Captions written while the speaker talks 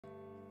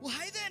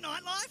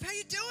Life, how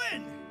you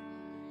doing?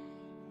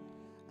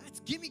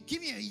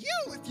 Give me a you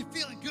if you're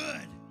feeling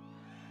good.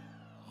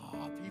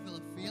 Oh, people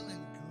are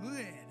feeling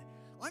good.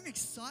 I'm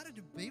excited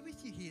to be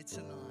with you here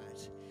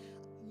tonight.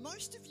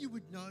 Most of you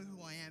would know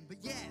who I am, but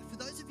yeah, for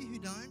those of you who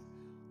don't,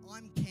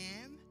 I'm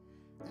Cam,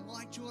 and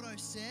like Jordo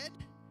said,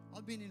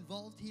 I've been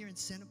involved here in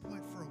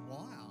Centrepoint for a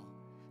while.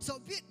 So a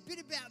bit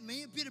about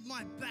me, a bit of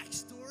my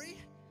backstory.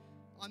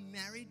 I'm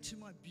married to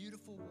my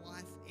beautiful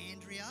wife,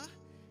 Andrea,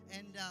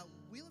 and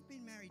we'll have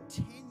been married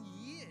 10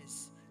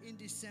 years in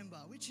December,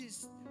 which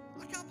is,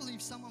 I can't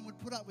believe someone would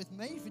put up with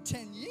me for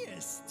 10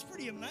 years. It's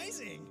pretty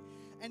amazing.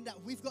 And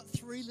we've got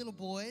 3 little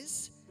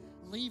boys,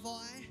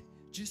 Levi,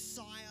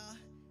 Josiah,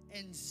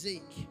 and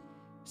Zeke.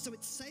 So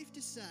it's safe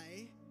to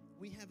say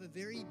we have a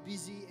very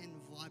busy and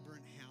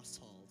vibrant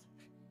household.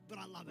 But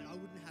I love it. I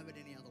wouldn't have it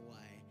any other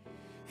way.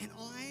 And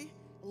I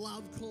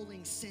love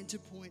calling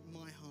Centrepoint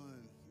my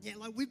home. Yeah,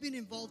 like we've been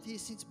involved here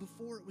since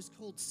before it was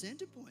called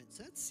Centrepoint.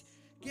 So that's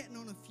getting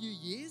on a few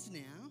years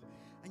now.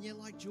 And yeah,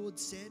 like George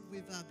said,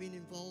 we've been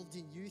involved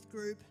in youth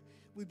group.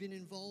 We've been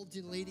involved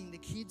in leading the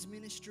kids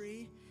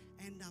ministry.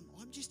 And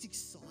I'm just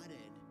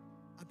excited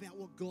about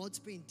what God's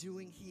been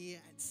doing here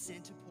at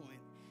Centrepoint.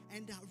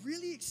 And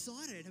really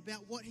excited about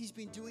what he's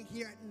been doing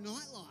here at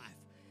Nightlife.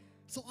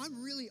 So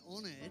I'm really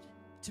honoured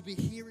to be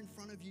here in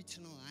front of you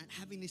tonight,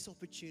 having this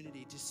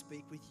opportunity to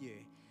speak with you.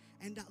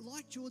 And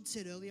like George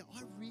said earlier,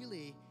 I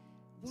really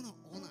want to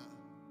honour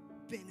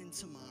Ben and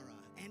Tamara.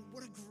 And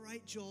what a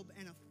great job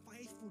and a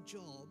faithful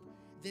job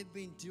they've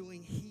been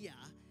doing here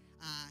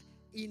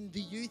in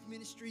the youth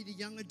ministry, the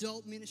young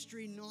adult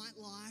ministry,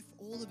 Nightlife,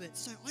 all of it.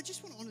 So I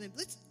just want to honour them.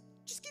 Let's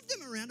just give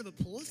them a round of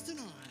applause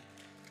tonight.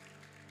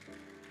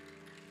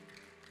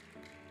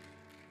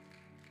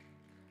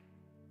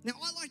 Now,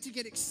 I like to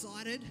get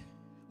excited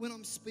when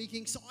I'm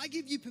speaking, so I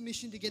give you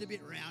permission to get a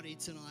bit rowdy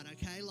tonight,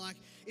 okay? Like,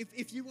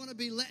 if you want to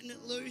be letting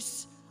it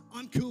loose,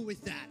 I'm cool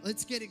with that.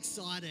 Let's get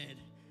excited.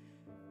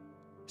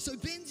 So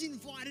Ben's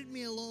invited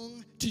me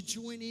along to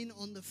join in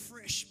on the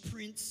Fresh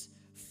Prince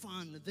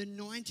fun, the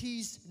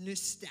 90s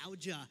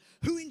nostalgia.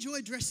 Who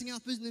enjoyed dressing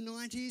up in the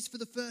 90s for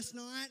the first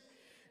night?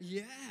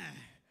 Yeah.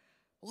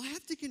 Well, I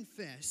have to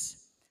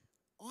confess,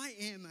 I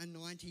am a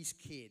 90s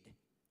kid.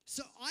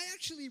 So I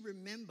actually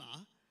remember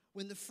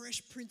when the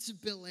Fresh Prince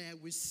of Bel-Air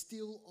was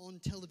still on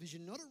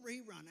television, not a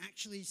rerun,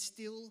 actually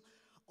still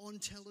on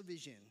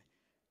television.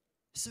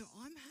 So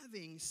I'm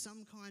having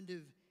some kind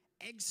of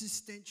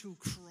existential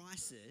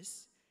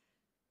crisis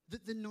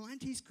that the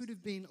 90s could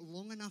have been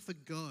long enough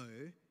ago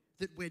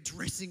that we're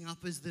dressing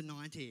up as the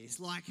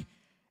 90s. Like,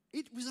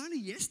 it was only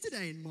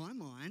yesterday in my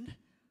mind.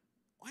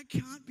 I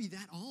can't be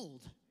that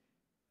old.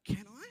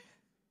 Can I?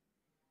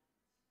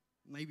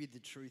 Maybe the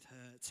truth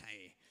hurts,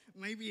 hey.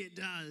 Maybe it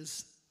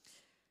does.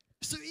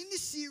 So in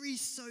this series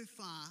so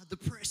far, the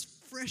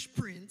Fresh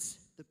Prince,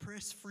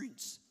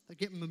 I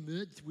get my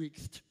words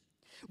mixed.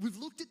 We've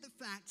looked at the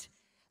fact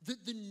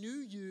that the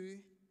new you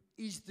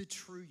is the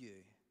true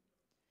you.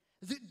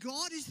 That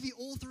God is the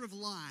author of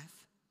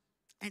life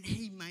and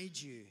he made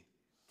you.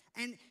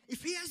 And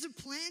if he has a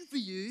plan for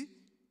you,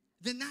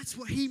 then that's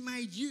what he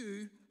made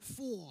you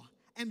for.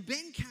 And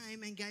Ben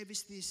came and gave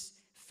us this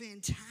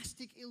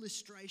fantastic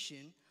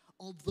illustration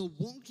of the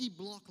wonky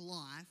block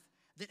life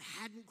that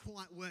hadn't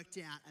quite worked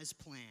out as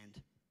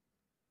planned.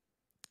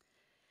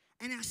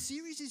 And our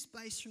series is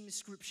based from the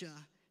scripture,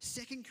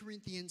 2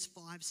 Corinthians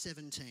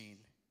 5:17.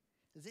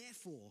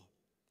 Therefore,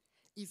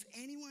 if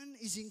anyone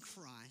is in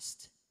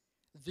Christ,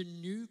 the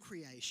new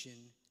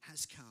creation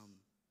has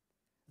come.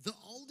 The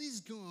old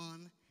is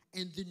gone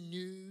and the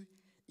new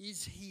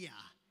is here.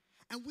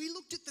 And we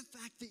looked at the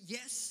fact that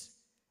yes,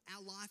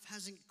 our life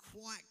hasn't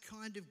quite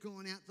kind of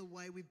gone out the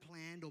way we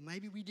planned, or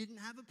maybe we didn't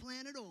have a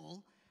plan at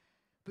all.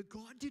 But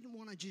God didn't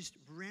want to just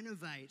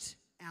renovate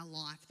our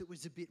life that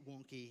was a bit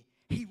wonky.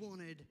 He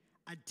wanted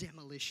a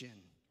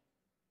demolition.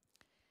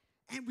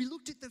 And we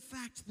looked at the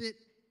fact that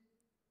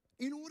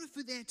in order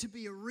for there to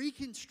be a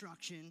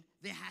reconstruction,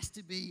 there has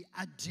to be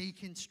a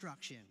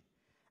deconstruction.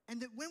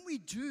 And that when we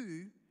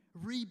do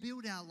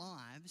rebuild our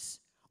lives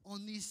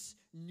on this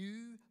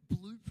new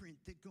blueprint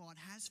that God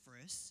has for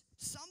us,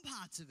 some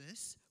parts of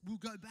us will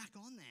go back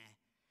on there.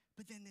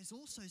 But then there's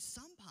also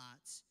some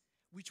parts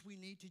which we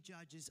need to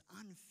judge as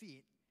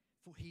unfit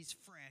for his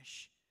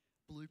fresh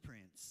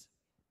blueprints.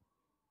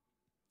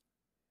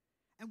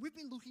 And we've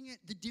been looking at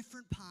the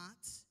different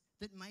parts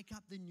that make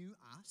up the new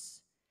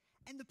us.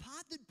 And the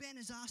part that Ben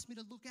has asked me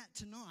to look at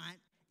tonight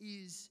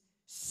is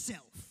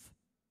self.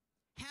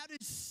 How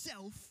does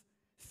self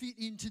fit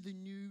into the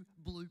new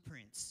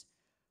blueprints?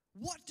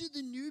 What do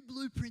the new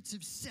blueprints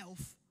of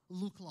self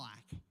look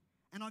like?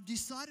 And I've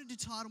decided to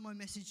title my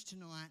message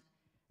tonight,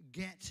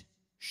 Get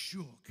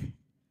Shook.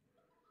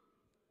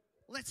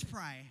 Let's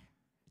pray.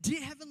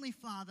 Dear Heavenly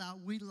Father,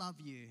 we love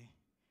you.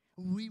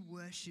 We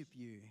worship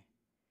you.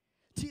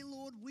 Dear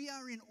Lord, we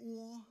are in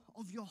awe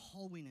of your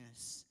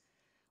holiness.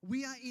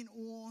 We are in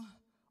awe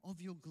of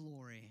your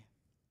glory.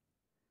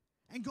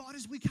 And God,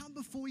 as we come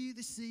before you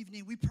this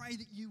evening, we pray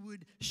that you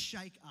would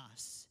shake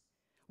us.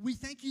 We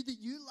thank you that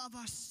you love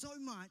us so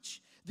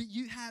much that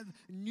you have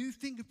new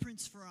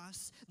fingerprints for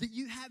us, that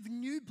you have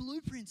new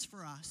blueprints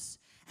for us.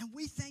 And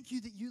we thank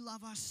you that you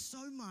love us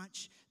so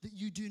much that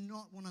you do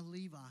not want to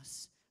leave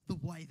us the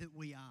way that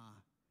we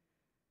are.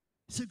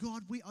 So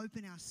God, we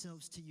open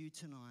ourselves to you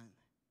tonight.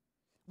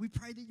 We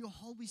pray that your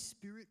Holy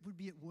Spirit would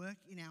be at work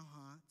in our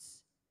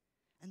hearts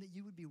and that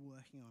you would be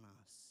working on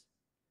us.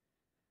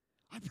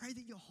 I pray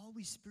that your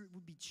Holy Spirit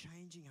would be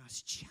changing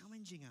us,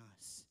 challenging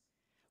us.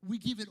 We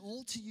give it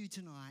all to you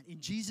tonight.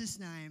 In Jesus'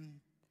 name,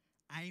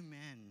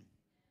 amen.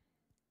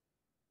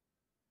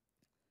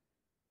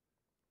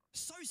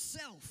 So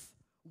self.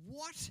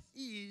 What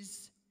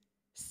is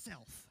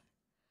self?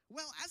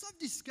 Well, as I've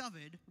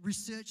discovered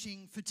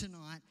researching for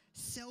tonight,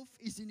 self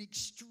is an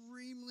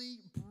extremely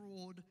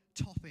broad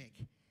topic.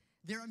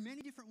 There are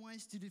many different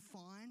ways to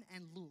define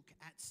and look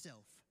at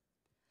self.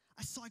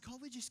 A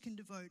psychologist can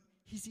devote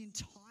his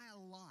entire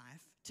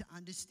life to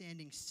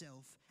understanding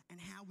self and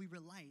how we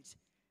relate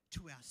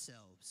to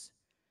ourselves.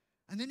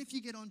 And then if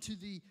you get onto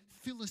the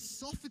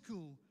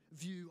philosophical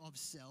view of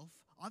self,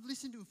 I've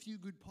listened to a few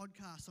good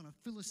podcasts on a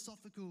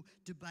philosophical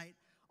debate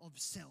of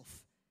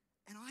self.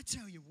 And I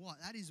tell you what,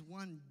 that is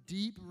one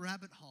deep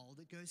rabbit hole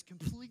that goes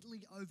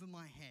completely over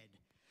my head.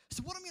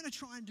 So what I'm going to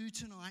try and do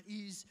tonight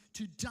is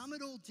to dumb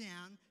it all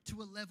down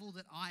to a level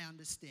that I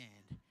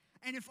understand.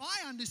 And if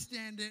I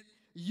understand it,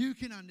 you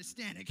can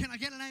understand it. Can I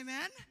get an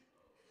amen?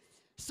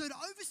 So to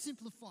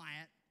oversimplify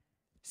it,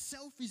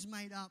 self is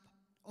made up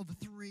of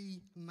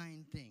three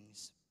main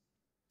things.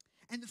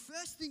 And the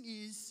first thing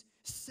is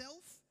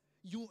self,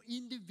 your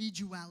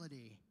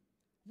individuality.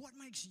 What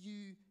makes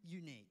you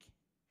unique?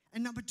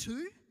 And number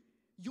two,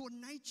 your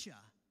nature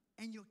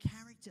and your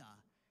character.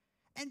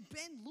 And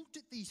Ben looked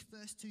at these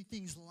first two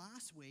things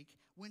last week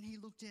when he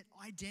looked at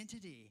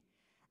identity.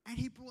 And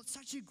he brought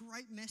such a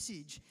great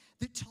message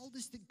that told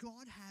us that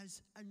God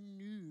has a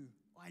new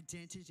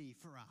identity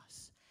for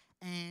us.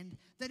 And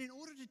that in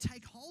order to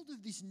take hold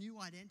of this new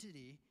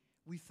identity,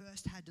 we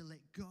first had to let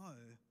go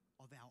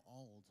of our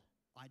old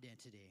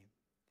identity.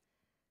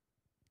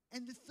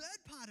 And the third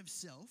part of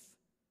self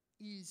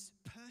is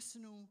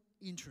personal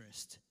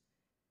interest.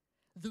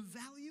 The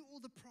value or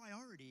the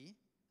priority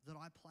that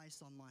I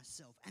place on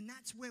myself. And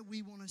that's where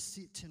we want to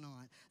sit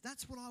tonight.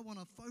 That's what I want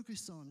to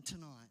focus on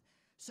tonight.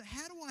 So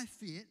how do I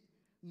fit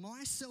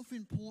my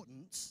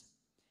self-importance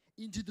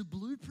into the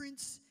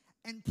blueprints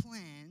and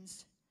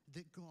plans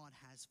that God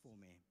has for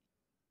me?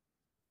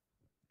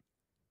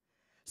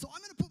 So I'm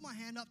going to put my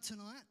hand up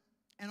tonight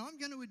and I'm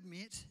going to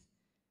admit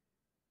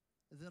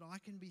that I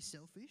can be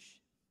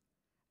selfish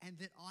and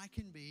that I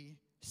can be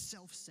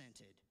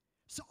self-centered.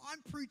 So I'm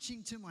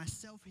preaching to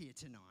myself here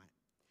tonight.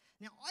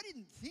 Now, I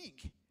didn't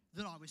think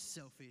that I was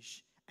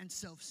selfish and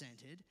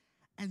self-centered,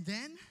 and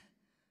then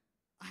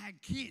I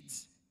had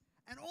kids.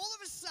 And all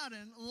of a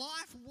sudden,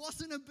 life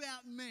wasn't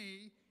about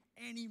me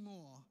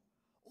anymore.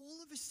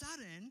 All of a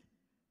sudden,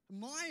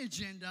 my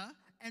agenda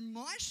and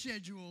my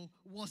schedule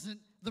wasn't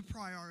the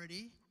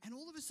priority, and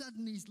all of a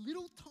sudden, these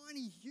little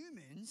tiny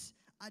humans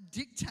are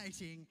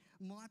dictating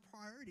my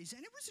priorities.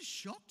 And it was a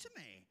shock to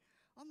me.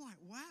 I'm like,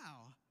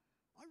 wow,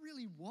 I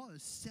really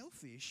was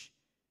selfish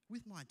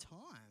with my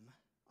time.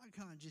 I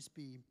can't just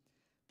be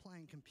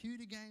playing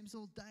computer games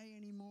all day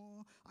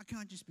anymore. I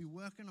can't just be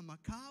working on my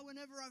car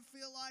whenever I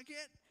feel like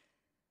it.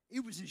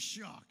 It was a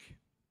shock.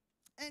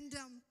 And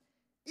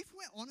if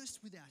we're honest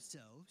with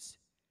ourselves,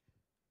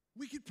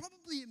 we could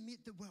probably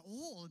admit that we're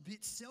all a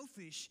bit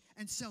selfish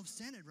and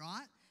self-centered,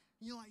 right?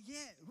 And you're like, yeah,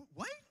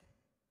 wait,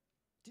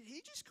 did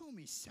he just call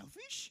me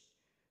selfish?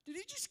 Did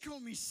he just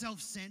call me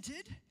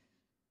self-centered?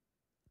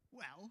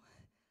 Well,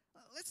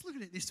 let's look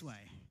at it this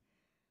way.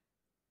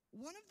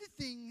 One of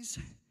the things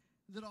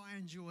that I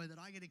enjoy, that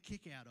I get a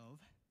kick out of,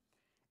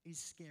 is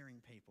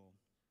scaring people.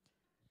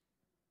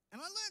 And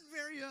I learned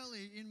very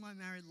early in my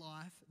married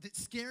life that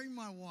scaring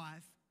my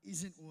wife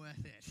isn't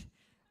worth it.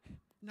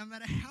 No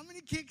matter how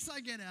many kicks I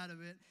get out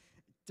of it,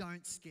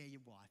 don't scare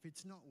your wife.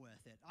 It's not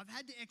worth it. I've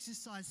had to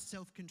exercise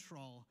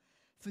self-control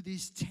for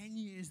these 10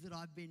 years that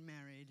I've been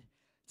married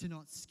to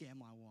not scare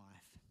my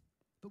wife.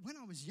 But when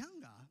I was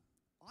younger,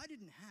 I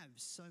didn't have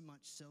so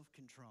much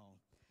self-control.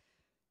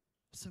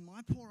 So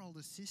my poor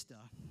older sister,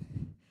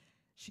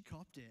 she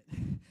copped it.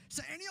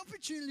 So any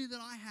opportunity that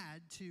I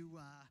had to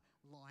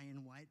lie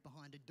in wait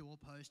behind a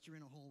doorpost or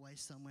in a hallway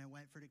somewhere,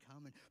 wait for it to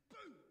come, and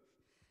boom!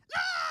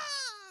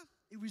 Ah!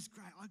 It was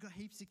great. I got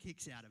heaps of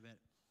kicks out of it.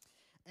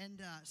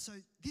 And so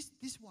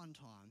this one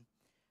time,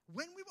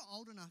 when we were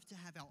old enough to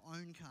have our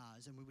own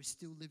cars and we were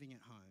still living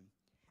at home,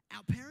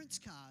 our parents'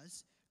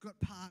 cars got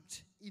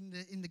parked in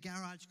the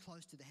garage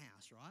close to the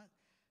house, right?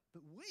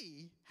 But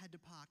we had to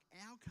park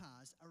our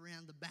cars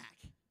around the back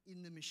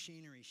in the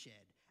machinery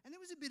shed. And there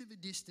was a bit of a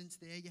distance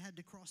there. You had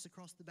to cross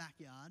across the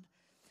backyard.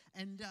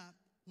 And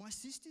my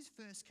sister's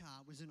first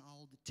car was an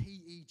old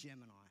TE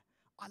Gemini.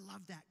 I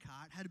loved that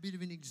car. It had a bit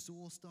of an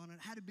exhaust on it,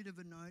 had a bit of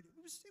a note.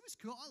 It was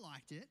cool. I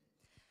liked it.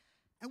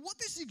 And what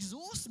this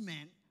exhaust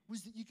meant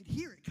was that you could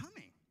hear it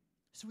coming.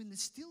 So in the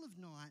still of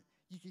night,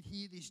 you could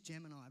hear this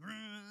Gemini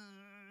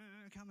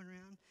coming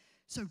around.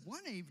 So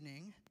one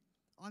evening,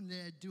 I'm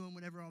there doing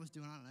whatever I was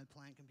doing, I don't know,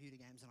 playing computer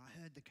games, and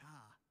I heard the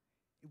car.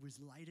 It was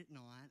late at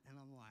night, and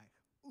I'm like,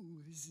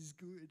 ooh, this is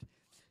good.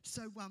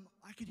 So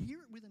I could hear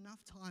it with enough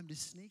time to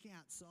sneak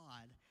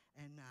outside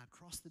and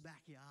cross the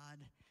backyard,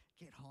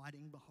 get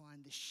hiding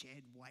behind the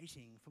shed,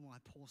 waiting for my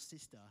poor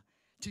sister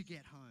to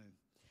get home.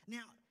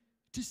 Now,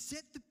 to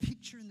set the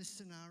picture and the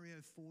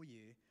scenario for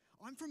you,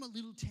 I'm from a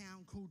little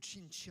town called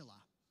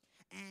Chinchilla,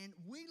 and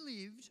we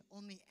lived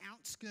on the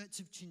outskirts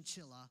of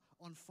Chinchilla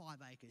on 5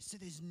 acres, so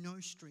there's no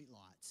street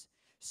lights.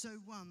 So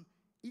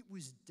it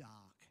was dark.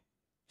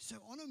 So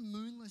on a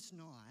moonless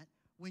night,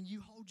 when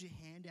you hold your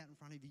hand out in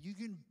front of you, you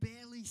can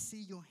barely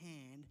see your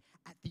hand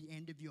at the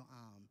end of your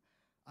arm.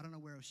 I don't know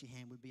where else your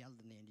hand would be other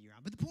than the end of your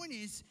arm. But the point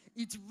is,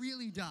 it's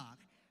really dark.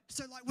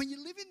 So like when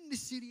you live in the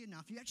city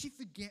enough, you actually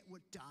forget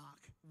what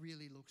dark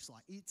really looks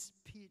like. It's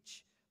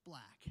pitch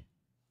black.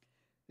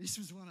 This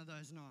was one of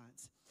those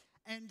nights.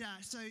 And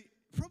so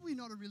probably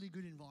not a really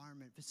good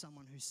environment for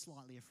someone who's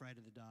slightly afraid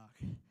of the dark,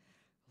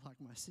 like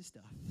my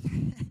sister.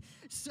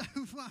 So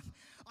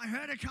I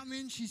heard her come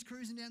in. She's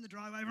cruising down the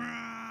driveway,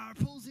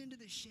 pulls into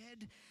the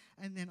shed,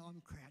 and then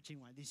I'm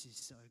crouching like, this is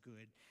so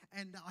good.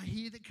 And I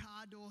hear the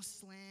car door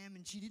slam,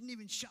 and she didn't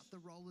even shut the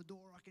roller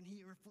door. I can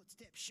hear her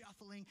footsteps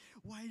shuffling,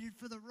 waited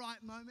for the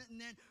right moment, and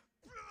then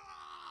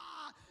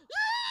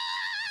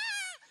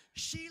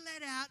she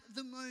let out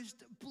the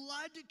most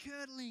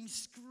blood-curdling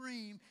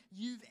scream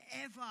you've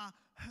ever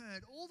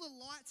heard. All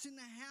the lights in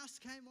the house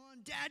came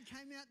on. Dad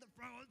came out the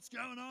front. What's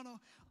going on?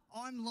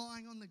 I'm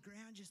lying on the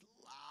ground just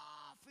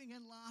laughing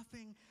and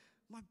laughing.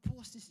 My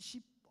poor sister,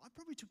 I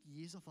probably took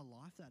years off her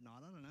life that night.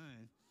 I don't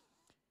know.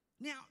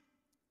 Now,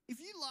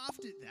 if you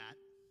laughed at that,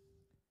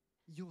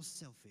 you're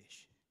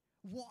selfish.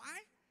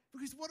 Why?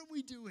 Because what are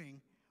we doing?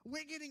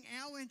 We're getting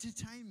our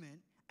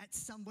entertainment at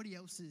somebody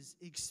else's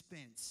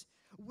expense.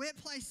 We're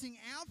placing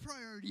our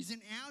priorities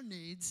and our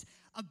needs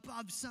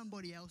above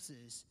somebody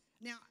else's.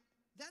 Now,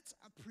 that's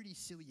a pretty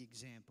silly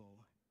example,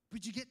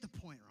 but you get the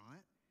point, right?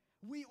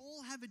 We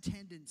all have a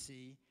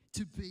tendency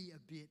to be a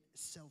bit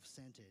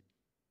self-centered.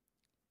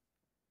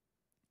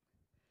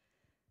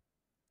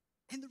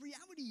 And the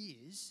reality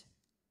is,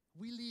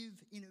 we live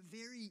in a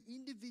very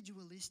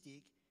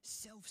individualistic,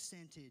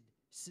 self-centered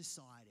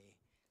society.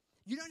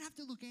 You don't have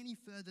to look any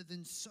further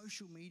than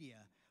social media,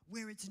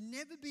 where it's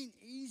never been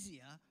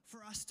easier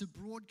for us to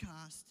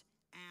broadcast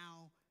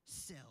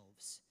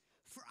ourselves,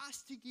 for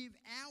us to give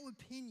our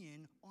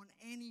opinion on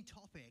any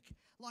topic.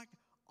 Like,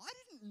 I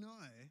didn't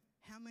know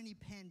how many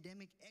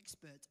pandemic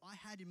experts I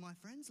had in my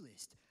friends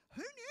list.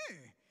 Who knew?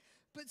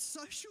 But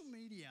social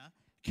media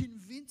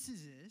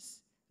convinces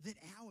us that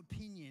our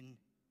opinion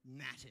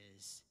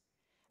matters.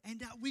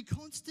 And we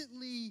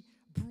constantly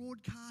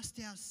broadcast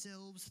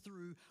ourselves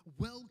through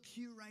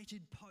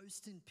well-curated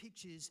posts and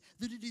pictures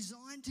that are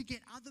designed to get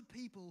other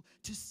people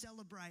to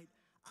celebrate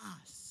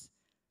us.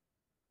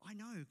 I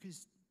know,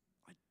 because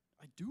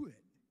I do it.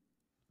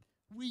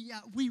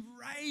 We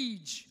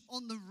rage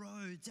on the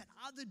roads at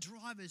other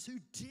drivers who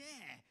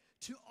dare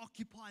to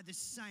occupy the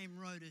same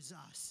road as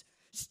us.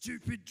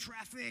 Stupid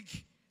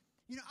traffic.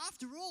 You know,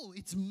 after all,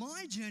 it's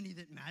my journey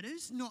that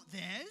matters, not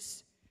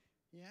theirs.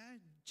 Yeah,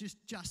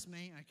 just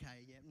me.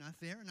 Okay, yeah, no,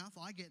 fair enough.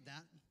 I get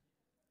that.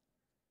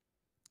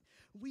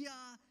 We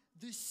are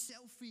the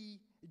selfie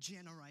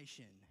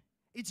generation.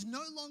 It's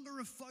no longer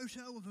a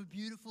photo of a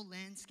beautiful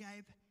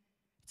landscape.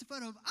 It's a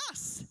photo of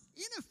us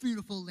in a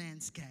beautiful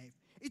landscape.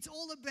 It's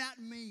all about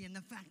me and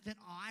the fact that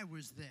I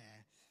was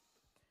there.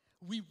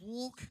 We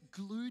walk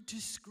glued to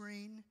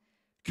screen,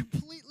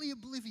 completely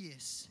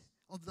oblivious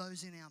of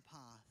those in our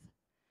path.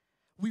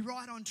 We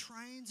ride on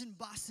trains and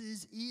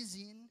buses, ears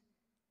in,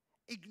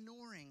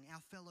 ignoring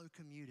our fellow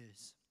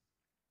commuters.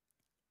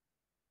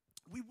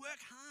 We work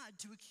hard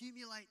to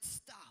accumulate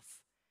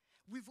stuff.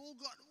 We've all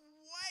got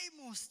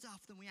way more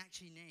stuff than we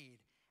actually need,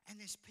 and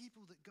there's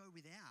people that go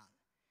without.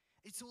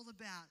 It's all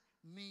about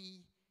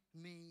me,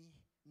 me,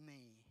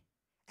 me.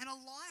 And a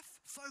life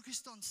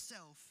focused on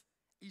self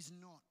is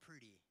not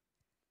pretty.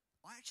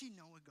 I actually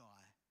know a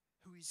guy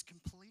who is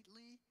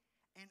completely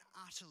and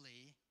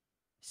utterly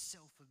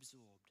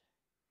self-absorbed.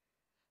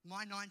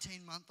 My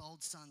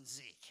 19-month-old son,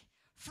 Zeke.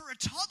 For a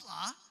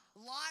toddler,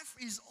 life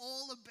is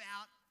all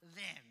about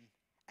them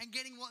and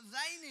getting what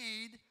they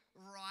need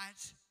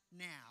right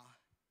now.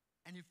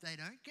 And if they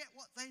don't get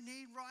what they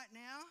need right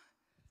now,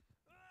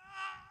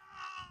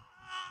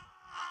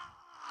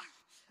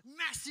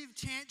 massive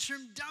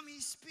tantrum, dummy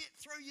spit,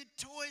 throw your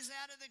toys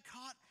out of the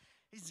cot.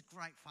 It's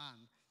great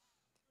fun.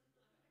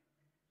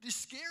 The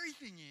scary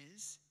thing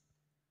is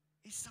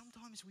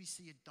sometimes we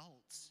see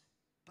adults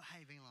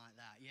behaving like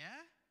that,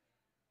 yeah?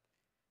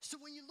 So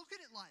when you look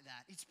at it like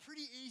that, it's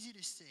pretty easy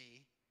to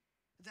see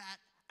that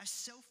a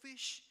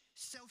selfish,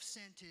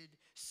 self-centered,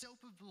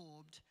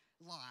 self-absorbed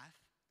life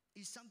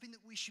is something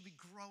that we should be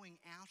growing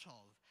out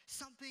of,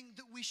 something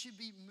that we should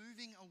be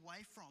moving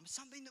away from,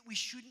 something that we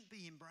shouldn't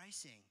be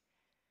embracing.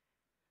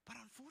 But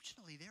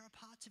unfortunately, there are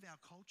parts of our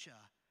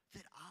culture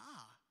that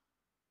are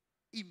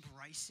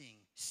embracing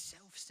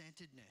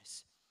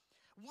self-centeredness.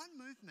 One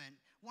movement,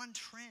 one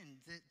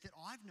trend that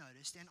I've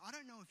noticed, and I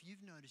don't know if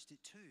you've noticed it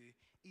too,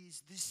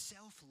 is this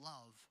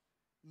self-love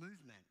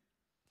movement.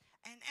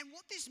 And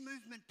what this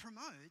movement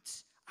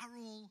promotes are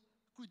all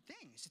good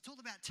things. It's all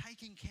about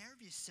taking care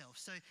of yourself.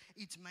 So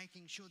it's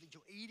making sure that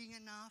you're eating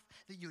enough,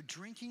 that you're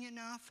drinking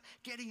enough,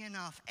 getting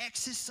enough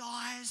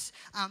exercise,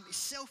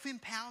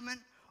 self-empowerment,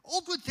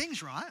 all good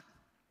things, right?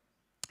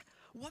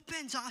 What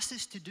Ben's asked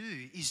us to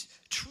do is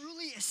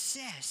truly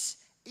assess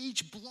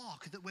each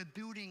block that we're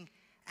building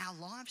our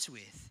lives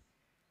with.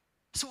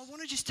 So I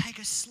want to just take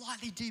a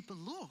slightly deeper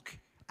look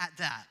at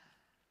that.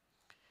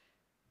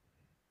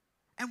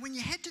 And when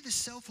you head to the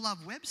Self-Love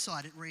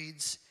website, it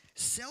reads,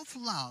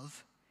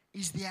 self-love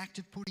is the act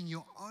of putting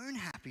your own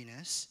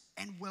happiness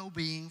and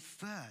well-being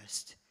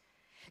first.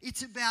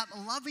 It's about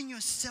loving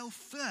yourself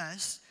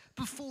first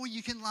before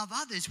you can love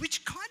others,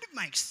 which kind of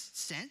makes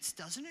sense,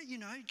 doesn't it? You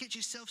know, get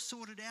yourself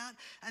sorted out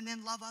and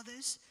then love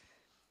others.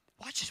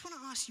 Well, I just want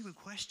to ask you a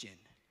question.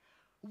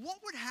 What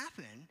would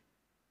happen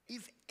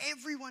if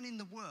everyone in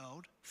the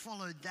world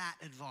followed that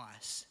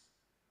advice?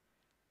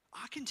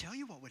 I can tell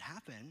you what would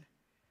happen.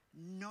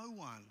 No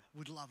one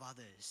would love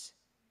others.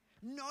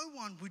 No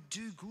one would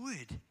do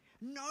good.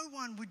 No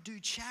one would do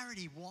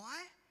charity.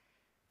 Why?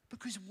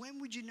 Because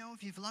when would you know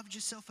if you've loved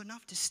yourself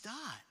enough to start?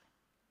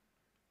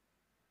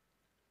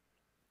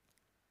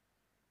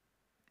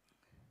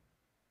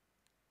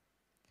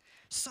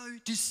 So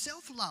does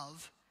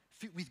self-love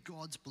fit with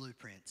God's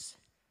blueprints?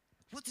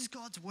 What does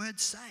God's word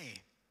say?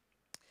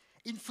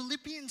 In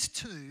Philippians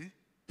 2,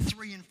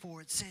 3 and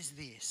 4, it says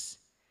this: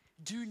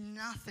 do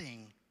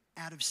nothing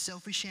out of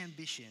selfish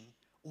ambition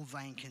or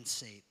vain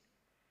conceit.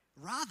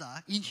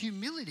 Rather, in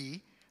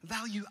humility,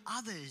 value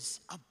others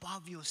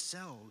above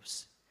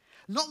yourselves,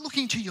 not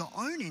looking to your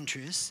own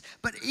interests,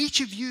 but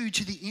each of you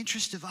to the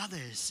interest of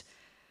others.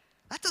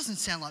 That doesn't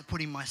sound like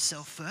putting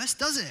myself first,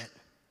 does it?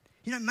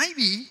 You know,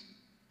 maybe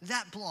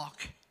that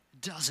block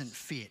doesn't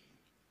fit.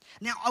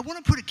 Now, I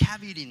want to put a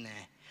caveat in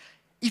there.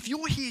 If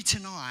you're here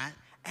tonight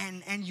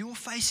and you're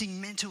facing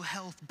mental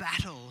health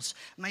battles,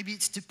 maybe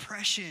it's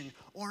depression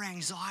or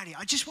anxiety,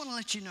 I just want to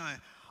let you know,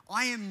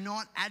 I am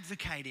not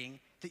advocating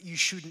that you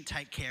shouldn't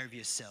take care of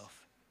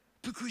yourself,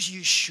 because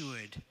you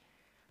should.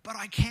 But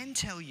I can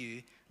tell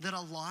you that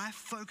a life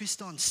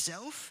focused on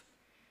self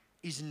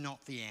is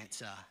not the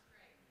answer.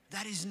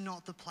 That is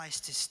not the place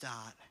to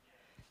start.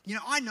 You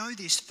know, I know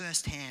this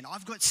firsthand.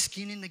 I've got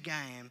skin in the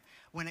game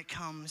when it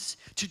comes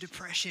to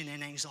depression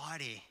and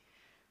anxiety.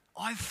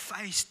 I've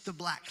faced the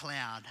black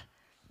cloud.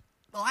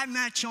 I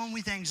match on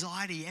with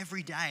anxiety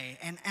every day.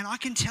 And I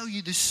can tell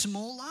you, the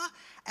smaller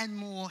and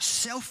more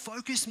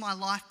self-focused my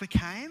life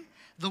became,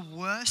 the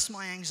worse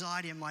my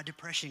anxiety and my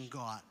depression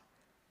got.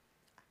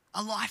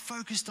 A life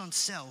focused on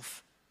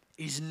self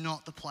is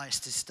not the place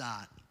to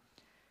start.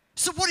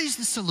 So what is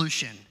the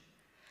solution?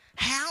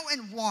 How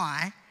and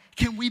why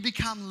can we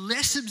become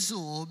less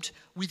absorbed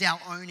with our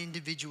own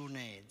individual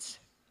needs?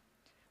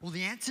 Well,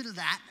 the answer to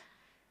that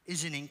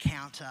is an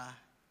encounter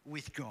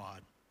with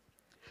God.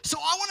 So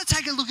I want to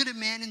take a look at a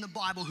man in the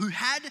Bible who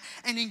had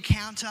an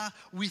encounter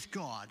with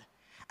God.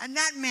 And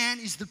that man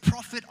is the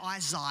prophet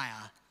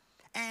Isaiah.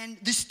 And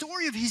the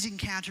story of his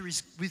encounter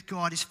with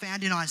God is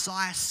found in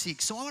Isaiah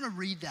 6. So I want to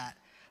read that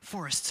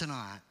for us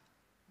tonight.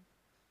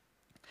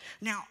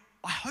 Now,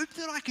 I hope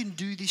that I can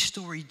do this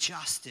story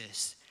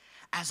justice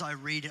as I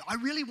read it. I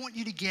really want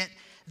you to get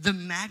the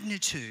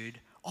magnitude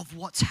of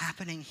what's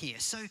happening here.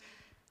 So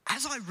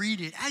as I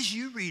read it, as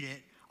you read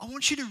it, I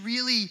want you to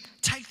really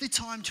take the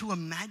time to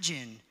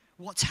imagine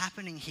what's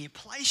happening here.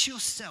 Place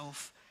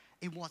yourself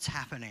in what's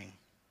happening.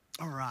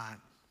 All right.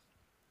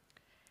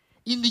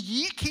 In the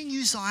year King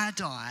Uzziah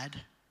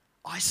died,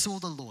 I saw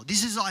the Lord.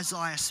 This is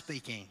Isaiah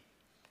speaking.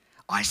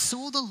 I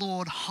saw the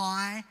Lord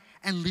high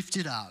and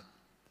lifted up,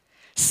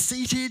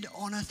 seated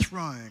on a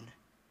throne,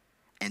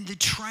 and the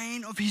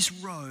train of his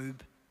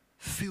robe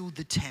filled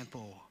the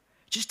temple.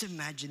 Just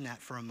imagine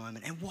that for a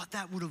moment and what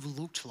that would have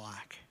looked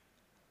like.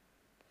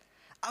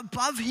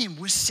 Above him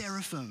was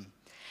seraphim.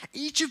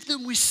 Each of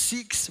them with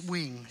 6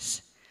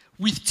 wings.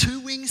 With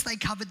 2 wings they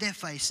covered their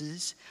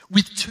faces,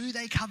 with 2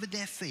 they covered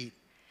their feet,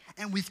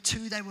 and with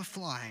 2 they were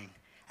flying.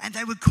 And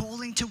they were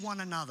calling to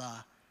one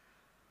another,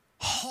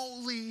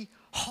 holy,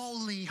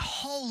 holy,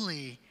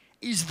 holy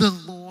is the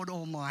Lord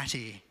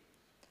Almighty.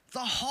 The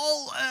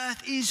whole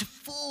earth is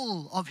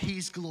full of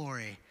his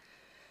glory.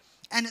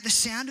 And at the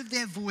sound of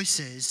their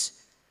voices,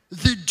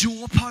 the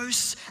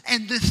doorposts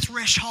and the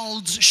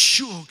thresholds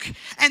shook,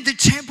 and the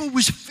temple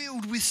was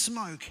filled with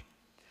smoke.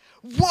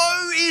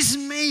 Woe is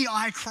me,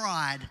 I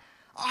cried.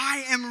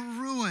 I am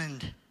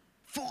ruined,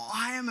 for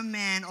I am a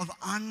man of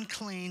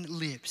unclean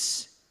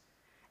lips,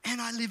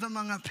 and I live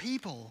among a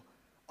people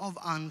of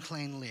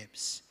unclean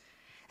lips.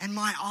 And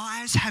my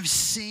eyes have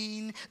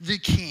seen the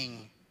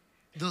King,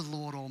 the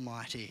Lord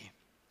Almighty.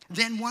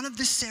 Then one of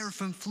the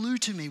seraphim flew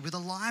to me with a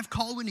live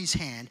coal in his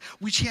hand,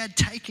 which he had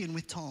taken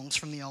with tongs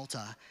from the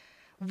altar.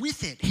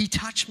 With it, he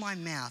touched my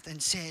mouth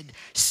and said,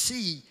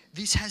 see,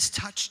 this has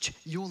touched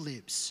your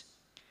lips.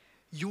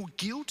 Your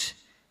guilt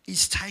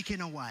is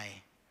taken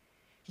away.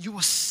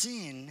 your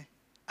sin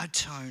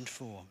atoned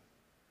for.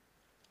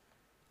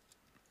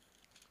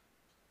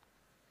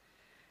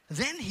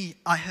 Then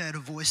I heard a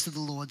voice of the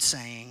Lord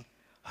saying,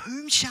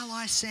 whom shall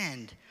I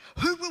send?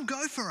 Who will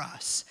go for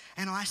us?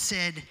 And I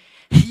said,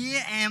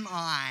 here am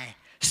I,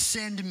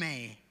 send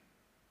me.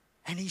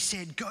 And he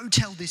said, go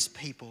tell this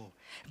people,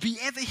 be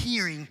ever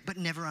hearing but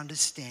never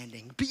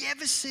understanding, be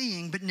ever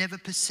seeing but never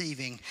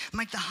perceiving.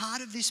 Make the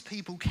heart of this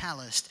people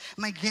calloused,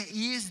 make their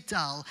ears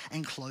dull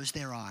and close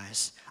their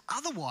eyes.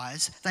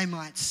 Otherwise they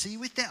might see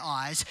with their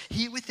eyes,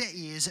 hear with their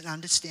ears and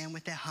understand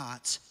with their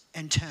hearts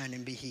and turn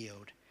and be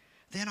healed.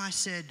 Then I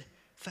said,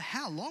 for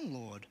how long,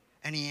 Lord?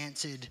 And he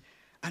answered,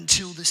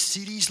 until the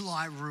cities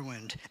lie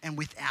ruined and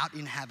without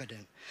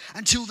inhabitant,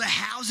 until the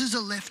houses are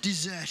left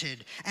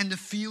deserted and the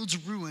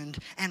fields ruined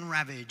and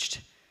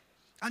ravaged,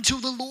 until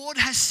the Lord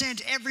has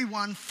sent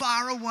everyone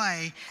far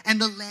away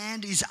and the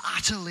land is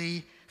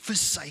utterly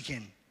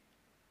forsaken.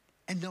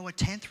 And though a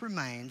tenth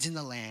remains in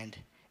the land,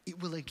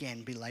 it will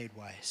again be laid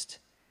waste.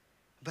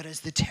 But as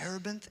the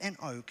terebinth and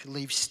oak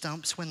leave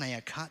stumps when they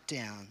are cut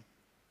down,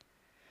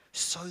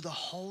 so the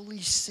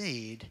holy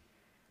seed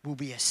will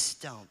be a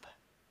stump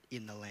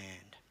in the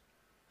land.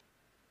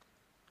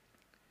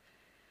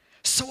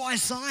 So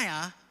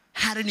Isaiah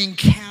had an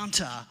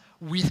encounter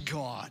with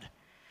God,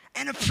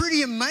 and a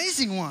pretty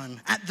amazing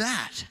one at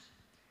that.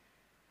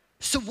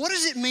 So what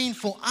does it mean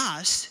for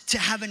us to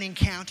have an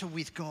encounter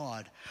with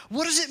God?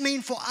 What does it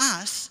mean for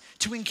us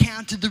to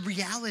encounter the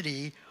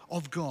reality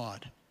of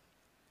God?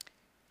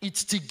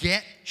 It's to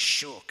get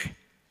shook.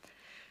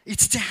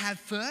 It's to have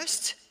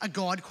first a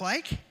God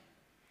quake,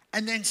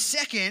 and then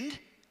second,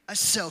 a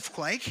self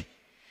quake,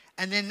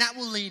 and then that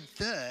will lead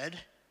third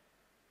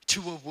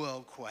to a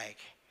world quake.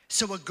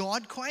 So a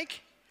God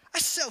quake, a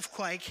self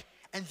quake,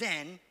 and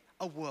then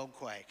a world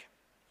quake.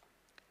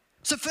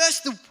 So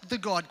first the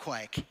God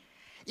quake.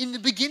 In the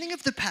beginning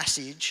of the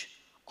passage,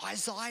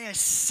 Isaiah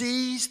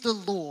sees the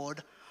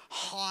Lord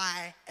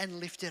high and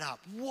lifted up.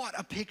 What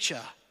a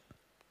picture.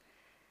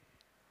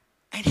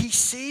 And he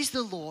sees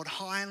the Lord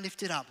high and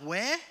lifted up.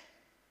 Where?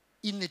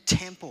 In the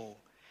temple,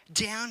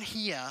 down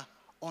here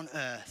on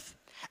earth.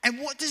 And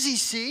what does he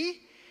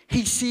see?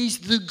 He sees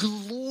the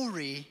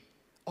glory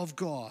of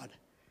God.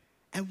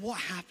 And what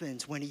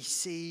happens when he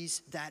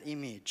sees that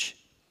image?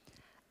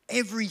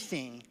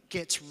 Everything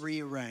gets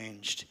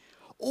rearranged.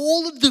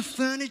 All of the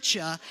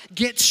furniture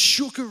gets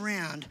shook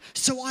around.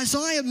 So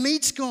Isaiah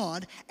meets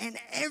God and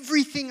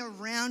everything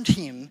around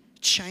him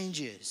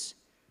changes.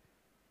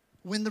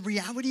 When the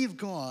reality of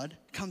God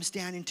comes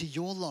down into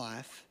your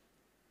life,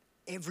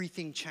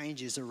 everything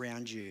changes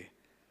around you.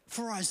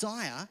 For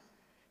Isaiah,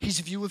 his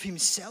view of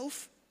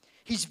himself,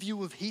 his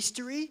view of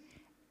history,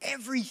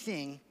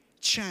 everything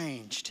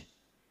changed.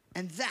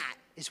 And that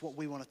is what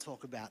we want to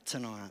talk about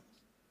tonight.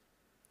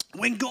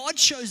 When God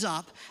shows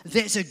up,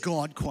 there's a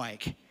God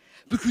quake,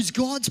 because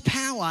God's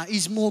power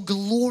is more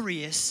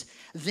glorious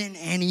than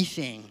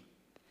anything.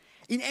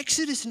 In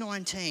Exodus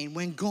 19,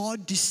 when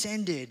God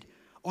descended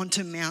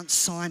onto Mount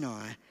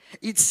Sinai,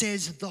 it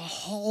says the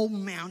whole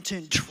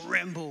mountain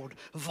trembled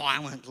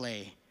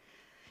violently.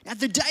 At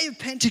the day of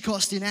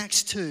Pentecost in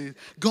Acts 2,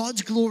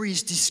 God's glory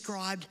is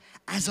described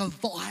as a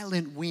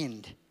violent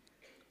wind.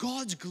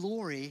 God's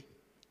glory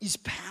is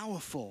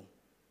powerful.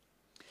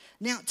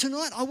 Now,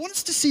 tonight, I want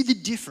us to see the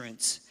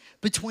difference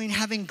between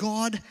having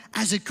God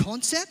as a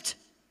concept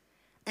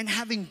and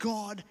having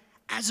God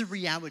as a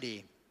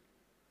reality.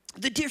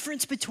 The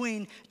difference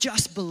between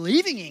just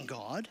believing in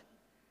God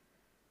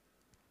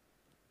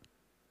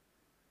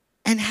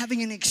and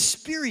having an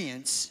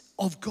experience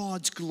of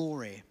God's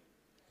glory.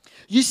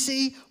 You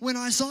see, when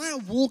Isaiah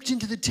walked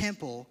into the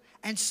temple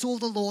and saw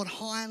the Lord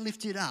high and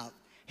lifted up,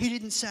 he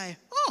didn't say,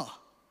 oh,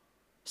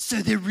 so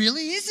there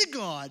really is a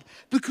God,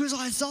 because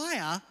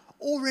Isaiah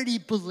already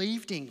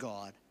believed in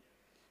God.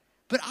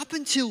 But up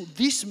until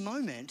this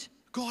moment,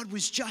 God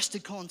was just a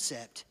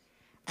concept,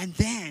 and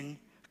then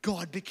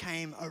God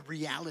became a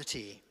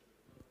reality.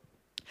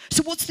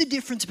 So what's the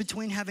difference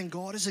between having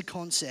God as a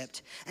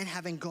concept and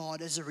having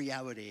God as a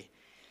reality?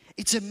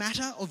 It's a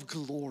matter of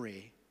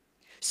glory.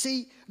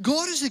 See,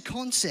 God as a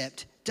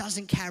concept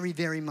doesn't carry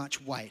very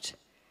much weight.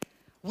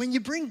 When you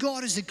bring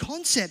God as a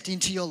concept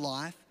into your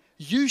life,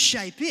 you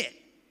shape it.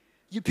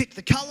 You pick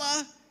the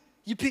color,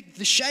 you pick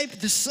the shape,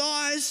 the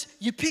size,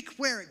 you pick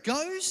where it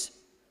goes.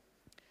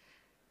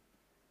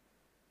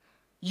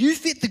 You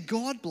fit the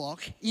God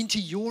block into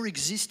your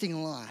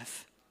existing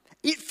life.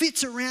 It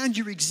fits around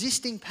your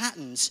existing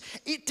patterns.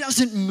 It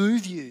doesn't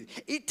move you.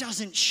 It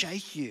doesn't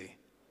shake you.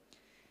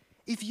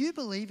 If you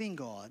believe in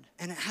God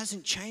and it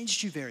hasn't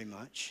changed you very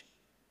much,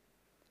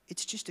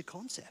 it's just a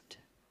concept.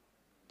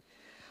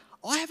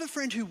 I have a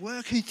friend who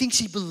thinks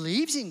he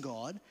believes in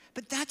God,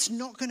 but that's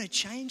not going to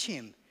change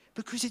him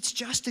because it's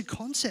just a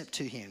concept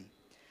to him.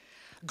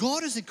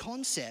 God as a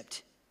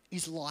concept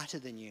is lighter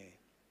than you.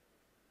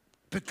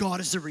 But God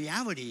as a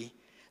reality,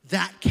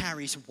 that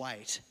carries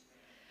weight.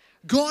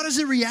 God as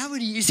a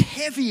reality is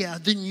heavier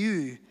than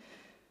you.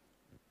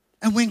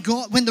 And when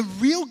the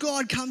real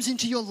God comes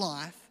into your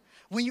life,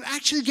 when you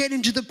actually get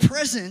into the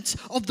presence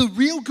of the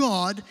real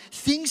God,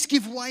 things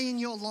give way in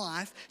your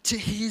life to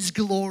His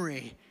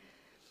glory.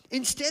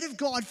 Instead of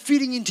God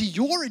fitting into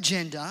your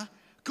agenda,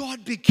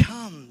 God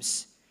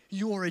becomes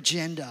your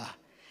agenda.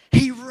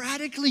 He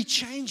radically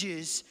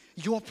changes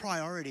your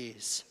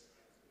priorities.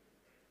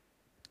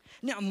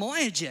 Now, my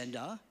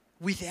agenda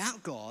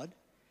without God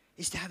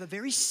is to have a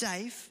very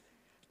safe,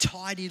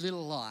 tidy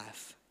little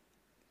life.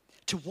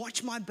 To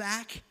watch my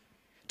back,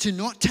 to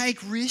not take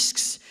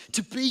risks,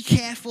 to be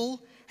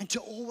careful, and to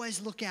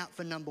always look out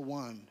for number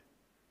one.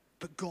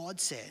 But God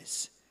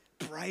says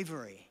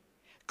bravery.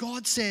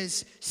 God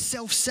says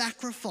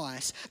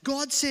self-sacrifice.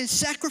 God says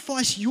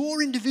sacrifice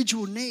your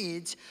individual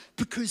needs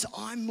because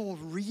I'm more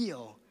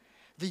real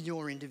than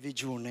your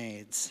individual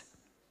needs.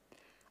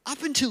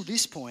 Up until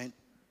this point,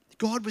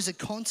 God was a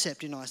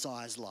concept in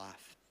Isaiah's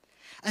life.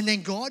 And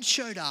then God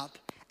showed up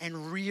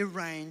and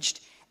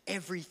rearranged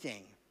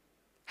everything.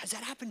 Has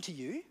that happened to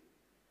you?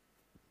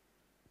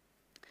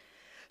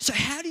 So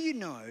how do you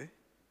know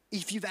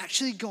if you've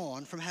actually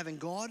gone from having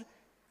God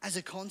as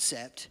a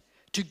concept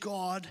to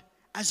God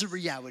as a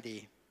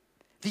reality?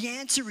 The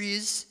answer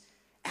is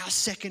our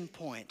second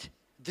point,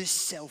 the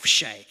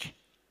self-shake.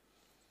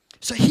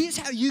 So here's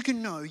how you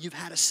can know you've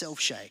had a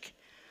self-shake.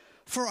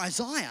 For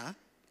Isaiah,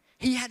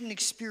 he had an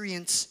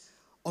experience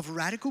of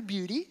radical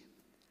beauty,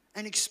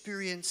 an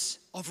experience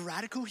of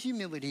radical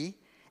humility,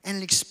 and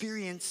an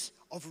experience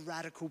of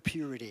radical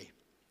purity.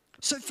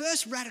 So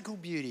first, radical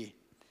beauty.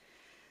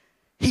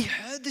 He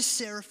heard the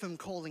seraphim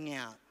calling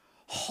out,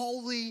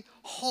 holy,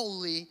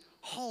 holy,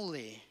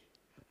 holy.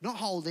 Not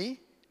holy,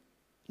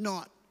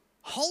 not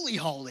holy,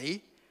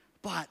 holy,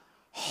 but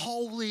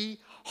holy,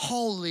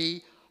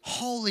 holy,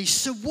 holy.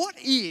 So what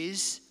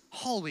is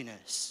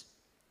holiness?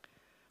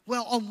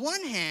 Well, on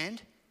one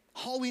hand,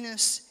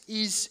 holiness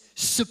is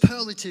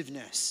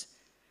superlativeness.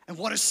 And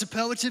what does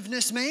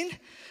superlativeness mean?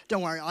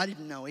 Don't worry, I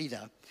didn't know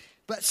either.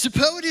 But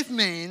superlative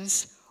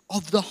means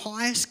of the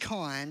highest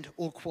kind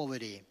or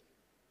quality,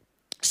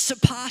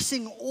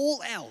 surpassing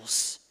all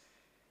else,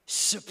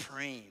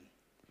 supreme.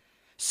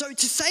 So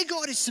to say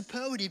God is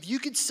superlative, you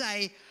could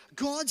say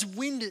God's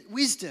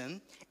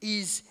wisdom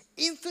is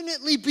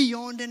infinitely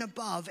beyond and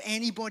above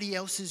anybody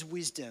else's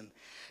wisdom.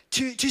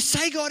 To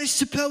say God is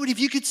superlative,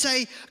 you could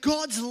say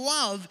God's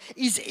love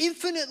is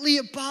infinitely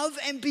above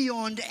and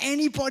beyond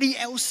anybody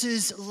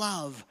else's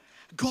love.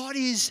 God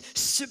is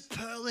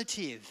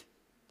superlative.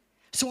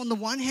 So on the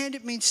one hand,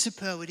 it means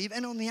superlative,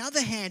 and on the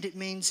other hand, it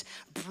means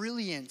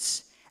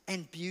brilliance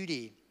and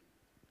beauty.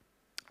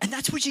 And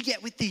that's what you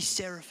get with these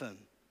seraphim.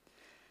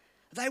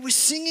 They were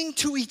singing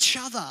to each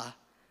other,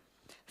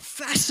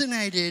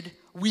 fascinated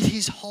with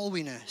His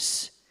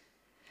holiness.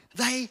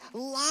 They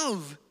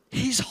love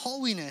His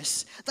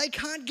holiness. They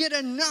can't get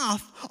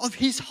enough of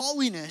His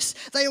holiness.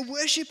 They are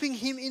worshiping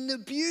Him in the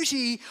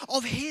beauty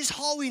of His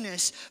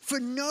holiness for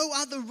no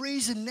other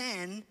reason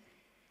than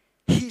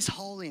His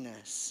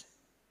holiness.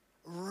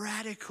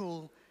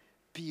 Radical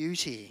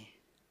beauty.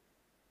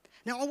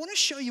 Now, I want to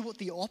show you what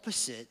the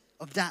opposite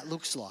of that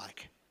looks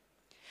like.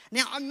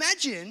 Now,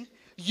 imagine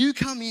you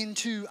come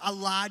into a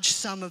large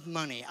sum of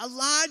money, a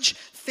large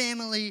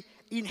family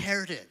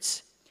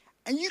inheritance,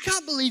 and you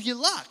can't believe your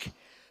luck.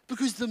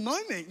 Because the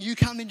moment you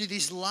come into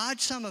this large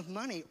sum of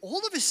money, all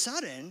of a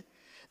sudden,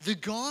 the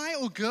guy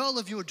or girl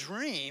of your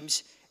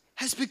dreams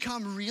has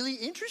become really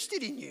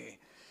interested in you.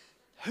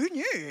 Who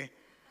knew?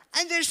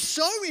 And they're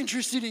so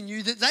interested in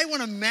you that they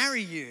want to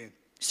marry you.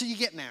 So you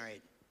get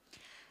married.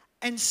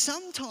 And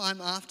sometime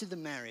after the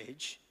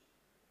marriage,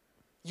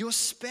 your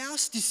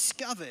spouse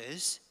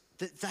discovers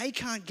that they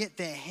can't get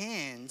their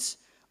hands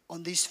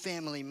on this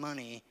family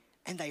money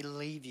and they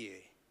leave you.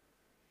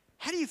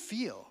 How do you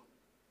feel?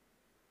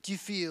 Do you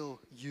feel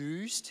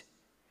used?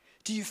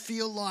 Do you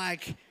feel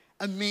like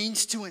a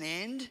means to an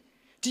end?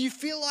 Do you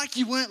feel like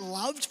you weren't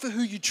loved for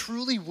who you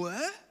truly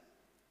were?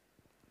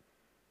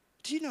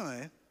 Do you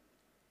know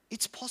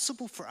it's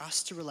possible for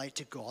us to relate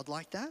to God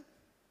like that?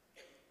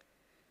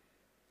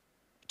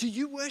 Do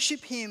you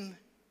worship Him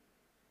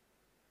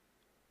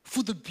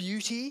for the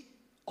beauty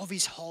of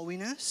His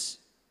holiness?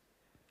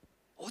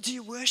 Or do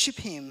you worship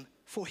Him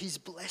for His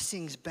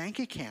blessings bank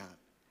account?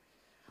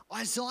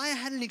 Isaiah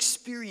had an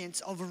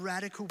experience of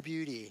radical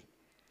beauty.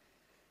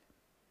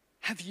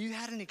 Have you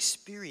had an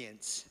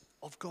experience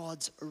of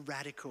God's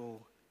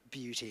radical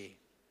beauty?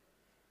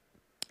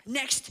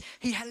 Next,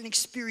 he had an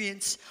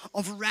experience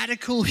of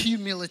radical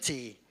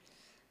humility.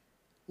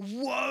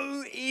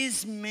 Woe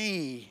is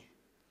me.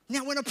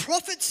 Now, when a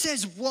prophet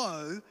says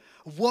woe,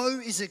 woe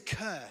is a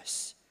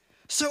curse.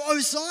 So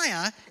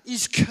Isaiah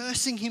is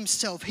cursing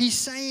himself. He's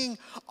saying,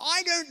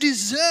 I don't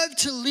deserve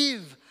to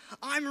live.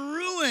 I'm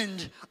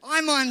ruined.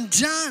 I'm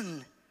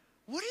undone.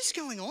 What is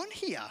going on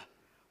here?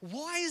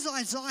 Why is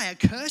Isaiah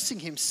cursing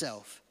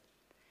himself?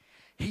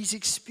 He's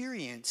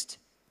experienced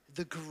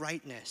the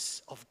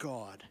greatness of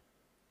God.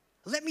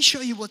 Let me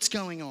show you what's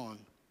going on.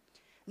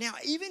 Now,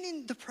 even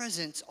in the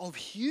presence of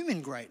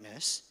human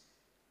greatness,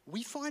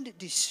 we find it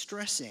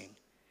distressing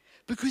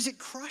because it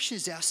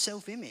crushes our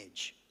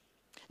self-image.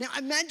 Now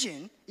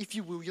imagine, if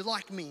you will, you're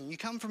like me, and you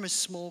come from a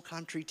small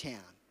country town.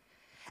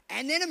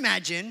 And then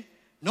imagine,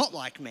 not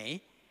like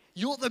me,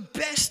 you're the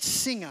best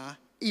singer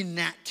in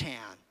that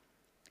town.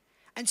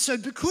 And so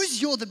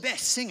because you're the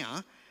best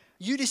singer,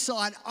 you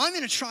decide, I'm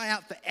going to try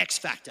out for X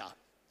Factor.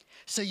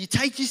 So you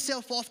take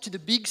yourself off to the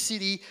big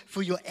city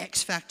for your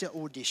X Factor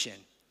audition.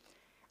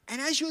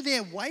 And as you're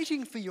there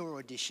waiting for your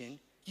audition,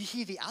 you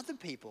hear the other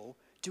people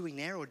doing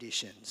their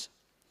auditions.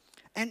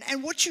 And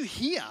what you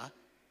hear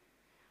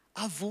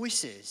are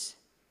voices.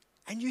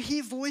 And you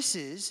hear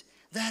voices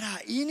that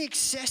are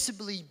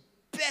inaccessibly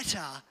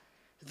better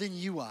than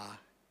you are.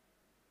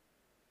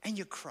 And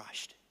you're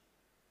crushed.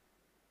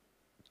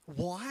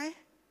 Why?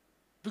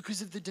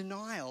 Because of the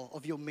denial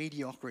of your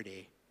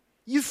mediocrity.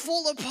 You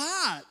fall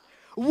apart.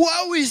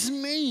 Woe is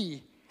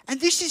me. And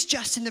this is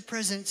just in the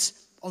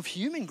presence of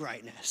human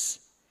greatness.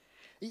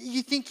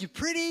 You think you're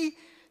pretty,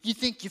 you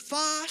think you're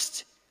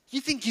fast,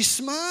 you think you're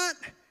smart,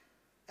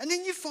 and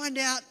then you find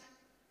out,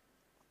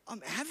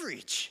 I'm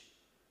average.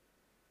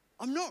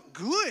 I'm not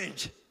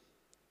good.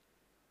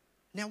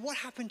 Now, what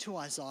happened to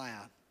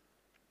Isaiah?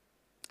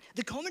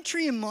 The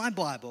commentary in my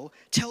Bible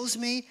tells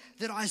me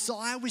that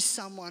Isaiah was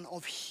someone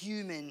of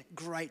human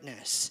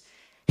greatness.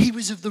 He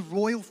was of the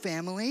royal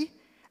family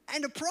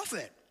and a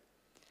prophet.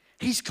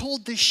 He's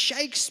called the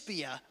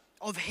Shakespeare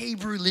of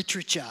Hebrew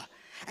literature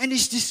and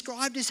is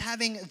described as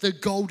having the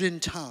golden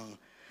tongue.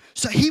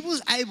 So he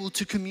was able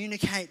to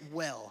communicate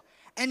well.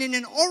 And in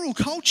an oral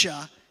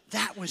culture,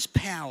 that was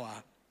power.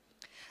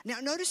 Now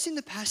notice in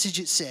the passage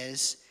it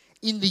says,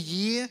 in the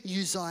year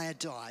Uzziah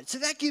died. So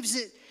that gives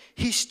it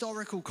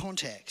historical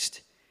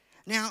context.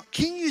 Now,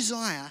 King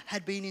Uzziah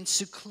had been in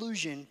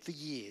seclusion for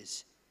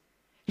years.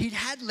 He'd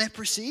had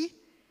leprosy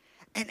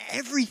and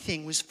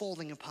everything was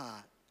falling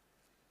apart.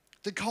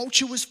 The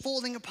culture was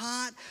falling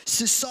apart.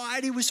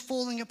 Society was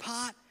falling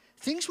apart.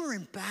 Things were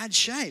in bad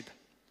shape.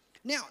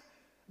 Now,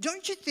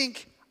 don't you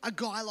think a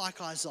guy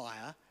like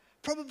Isaiah,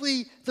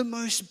 probably the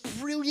most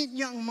brilliant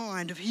young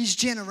mind of his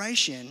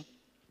generation,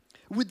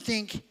 would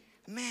think,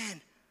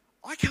 man,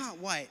 I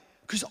can't wait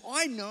because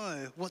I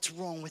know what's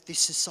wrong with this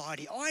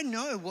society. I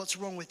know what's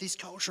wrong with this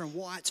culture and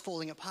why it's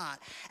falling apart.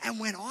 And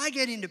when I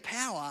get into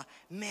power,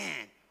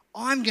 man,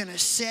 I'm going to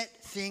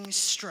set things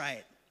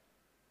straight.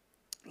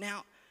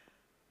 Now,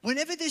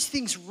 whenever there's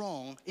things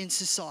wrong in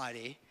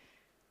society,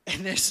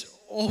 and there's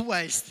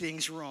always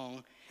things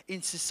wrong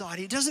in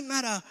society, it doesn't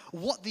matter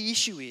what the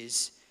issue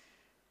is,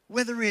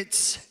 whether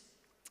it's,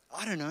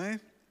 I don't know,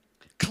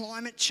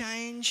 climate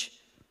change,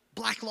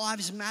 Black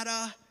Lives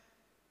Matter,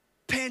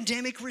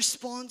 pandemic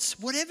response,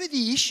 whatever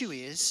the issue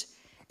is,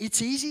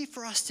 it's easy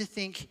for us to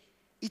think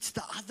it's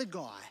the other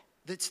guy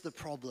that's the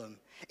problem.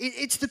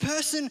 It's the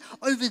person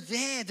over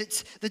there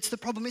that's the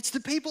problem. It's the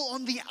people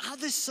on the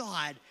other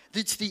side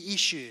that's the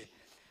issue.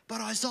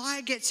 But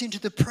Isaiah gets into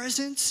the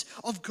presence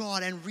of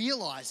God and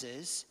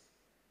realizes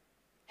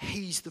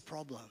he's the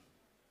problem.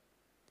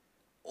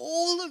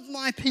 All of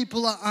my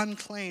people are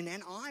unclean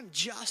and I'm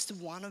just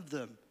one of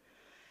them.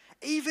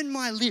 Even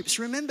my lips,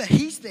 remember,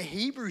 he's the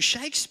Hebrew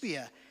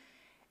Shakespeare.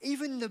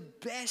 Even the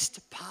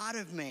best part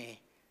of me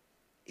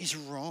is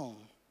wrong.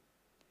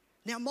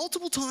 Now,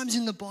 multiple times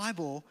in the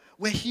Bible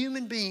where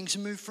human beings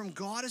move from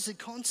God as a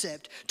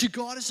concept to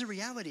God as a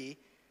reality,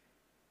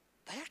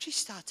 they actually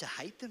start to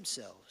hate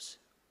themselves.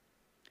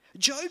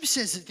 Job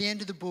says at the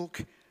end of the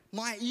book,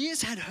 my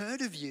ears had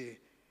heard of you,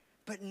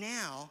 but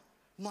now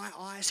my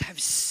eyes have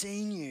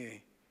seen you.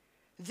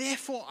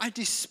 Therefore I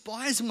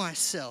despise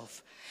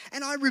myself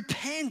and I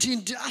repent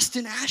in dust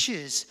and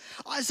ashes.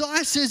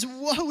 Isaiah says,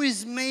 woe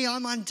is me,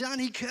 I'm undone.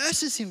 He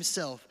curses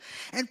himself.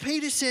 And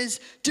Peter says,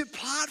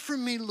 depart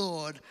from me,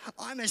 Lord.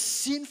 I'm a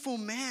sinful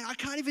man. I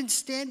can't even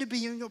stand to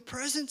be in your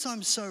presence.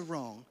 I'm so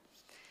wrong.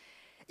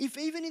 If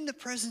even in the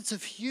presence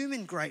of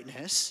human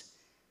greatness,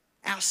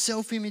 our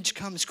self-image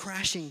comes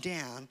crashing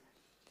down,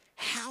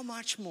 how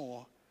much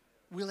more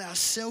will our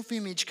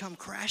self-image come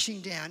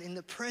crashing down in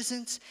the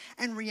presence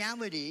and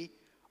reality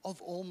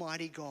of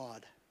Almighty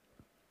God?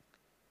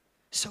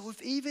 So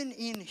if even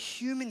in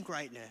human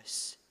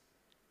greatness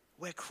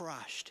we're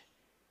crushed,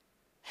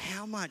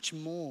 how much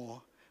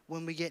more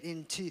when we get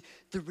into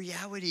the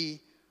reality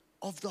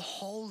of the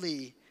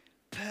holy,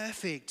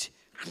 perfect,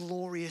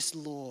 glorious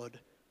Lord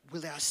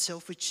will our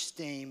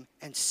self-esteem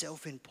and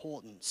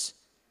self-importance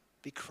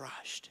be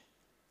crushed?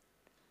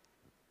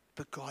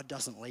 But God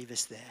doesn't leave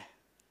us there.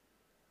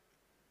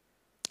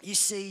 You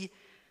see,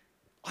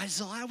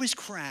 Isaiah was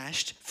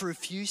crashed for a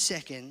few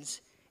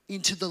seconds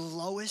into the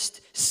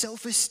lowest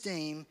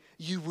self-esteem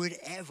you would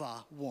ever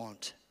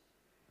want.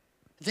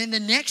 Then the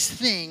next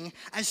thing,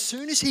 as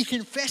soon as he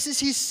confesses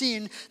his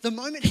sin, the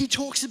moment he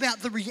talks about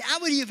the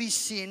reality of his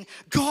sin,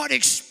 God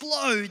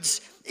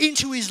explodes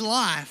into his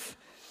life.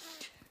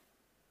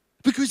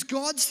 Because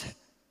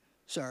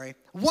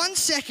 1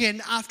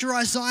 second after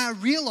Isaiah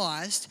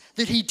realized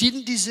that he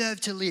didn't deserve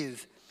to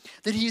live,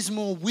 that he is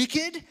more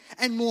wicked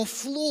and more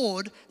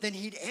flawed than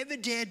he'd ever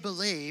dared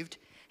believed,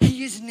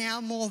 He is now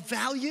more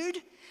valued,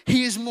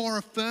 he is more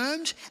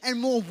affirmed, and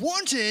more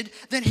wanted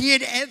than he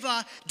had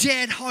ever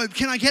dared hope.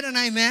 Can I get an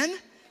amen?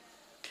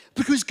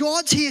 Because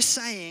God's here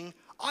saying,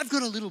 I've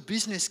got a little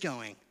business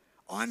going.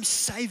 I'm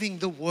saving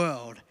the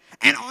world,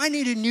 and I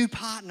need a new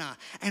partner,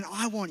 and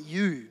I want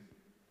you.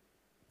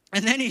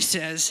 And then he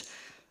says,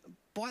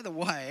 by the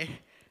way,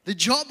 the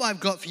job I've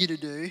got for you to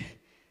do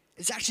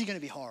is actually going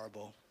to be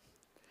horrible.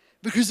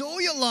 Because all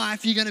your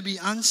life, you're going to be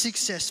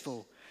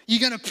unsuccessful. You're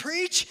going to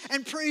preach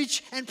and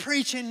preach and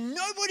preach, and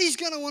nobody's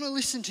going to want to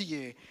listen to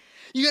you.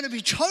 You're going to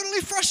be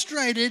totally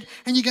frustrated,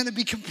 and you're going to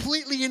be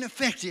completely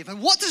ineffective.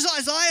 And what does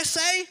Isaiah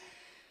say?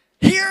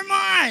 Here am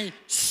I,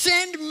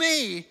 send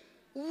me.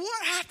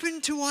 What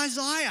happened to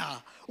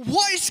Isaiah?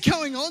 What is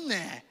going on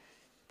there?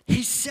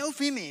 His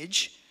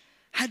self-image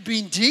had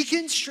been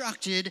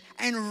deconstructed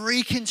and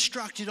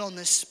reconstructed on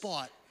the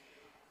spot.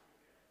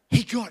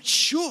 He got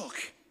shook.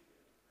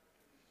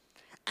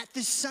 At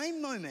the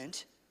same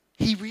moment,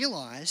 he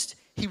realized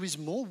he was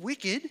more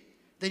wicked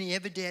than he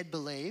ever dared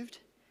believed,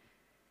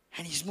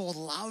 and he's more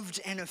loved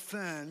and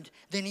affirmed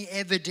than he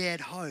ever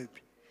dared hope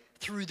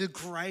through the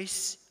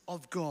grace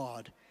of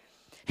God.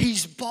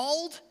 He's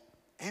bold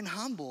and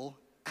humble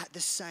at the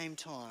same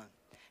time.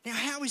 Now,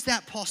 how is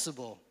that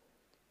possible?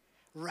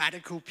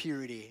 Radical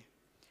purity.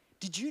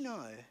 Did you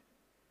know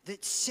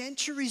that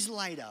centuries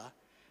later,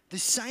 the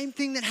same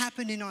thing that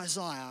happened in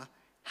Isaiah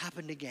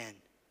happened again?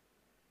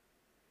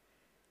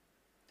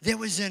 There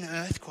was an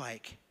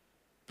earthquake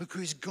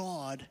because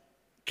God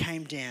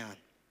came down.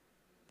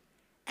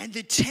 And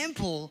the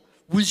temple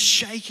was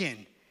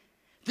shaken.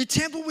 The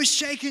temple was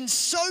shaken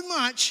so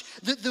much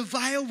that the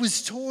veil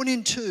was torn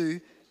in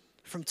two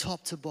from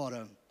top to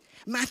bottom.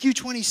 Matthew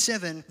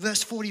 27,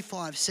 verse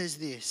 45 says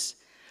this: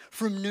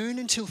 from noon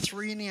until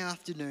 3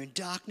 p.m,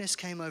 darkness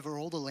came over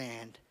all the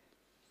land.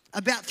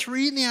 About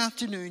 3 p.m,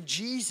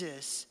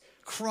 Jesus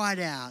cried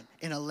out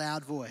in a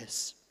loud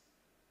voice,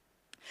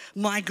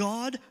 my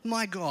God,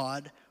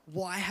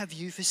 why have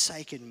you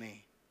forsaken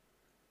me?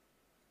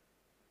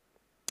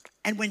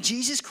 And when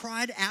Jesus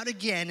cried out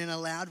again in a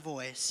loud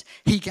voice,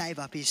 he gave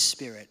up his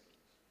spirit.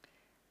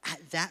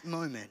 At that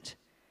moment,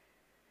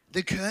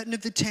 the curtain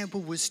of the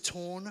temple was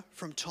torn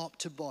from top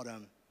to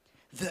bottom.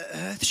 The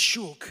earth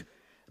shook,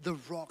 the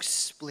rocks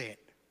split.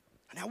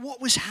 Now,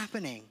 what was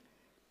happening?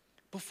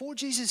 Before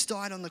Jesus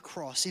died on the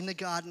cross in the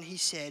garden, he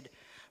said,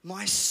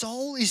 my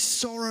soul is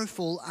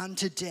sorrowful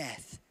unto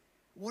death.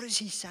 What is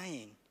he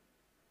saying?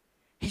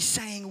 He's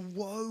saying,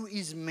 woe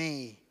is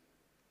me.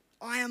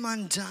 I am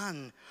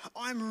undone.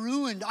 I'm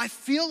ruined. I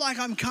feel like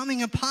I'm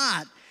coming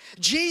apart.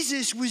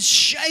 Jesus was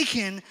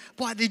shaken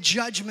by the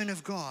judgment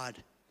of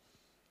God.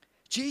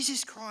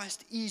 Jesus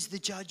Christ is the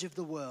judge of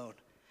the world.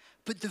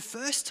 But the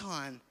first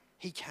time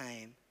he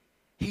came,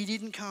 he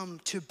didn't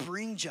come to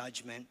bring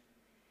judgment.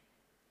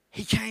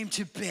 He came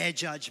to bear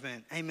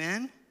judgment.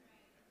 Amen?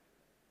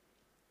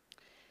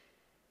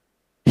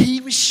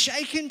 He was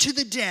shaken to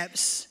the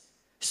depths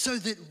so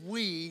that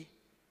we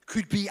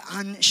could be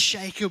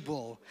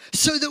unshakable,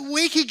 so that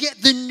we could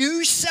get the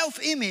new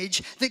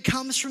self-image that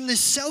comes from the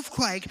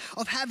self-quake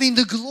of having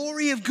the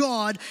glory of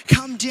God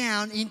come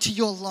down into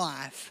your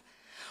life.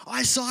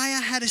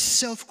 Isaiah had a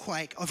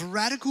self-quake of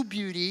radical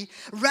beauty,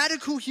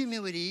 radical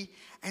humility,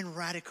 and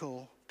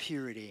radical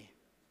purity.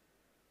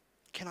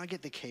 Can I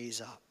get the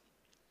keys up?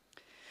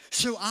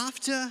 So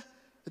after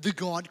the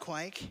God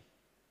quake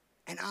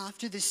and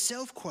after the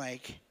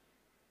self-quake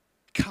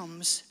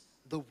comes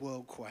the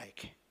world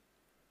quake.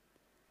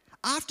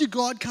 After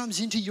God comes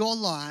into your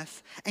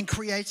life and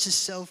creates a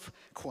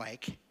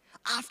self-quake,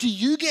 after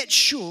you get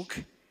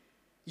shook,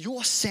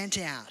 you're sent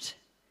out.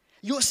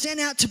 You're sent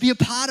out to be a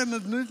part of a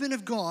movement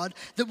of God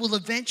that will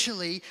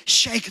eventually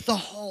shake the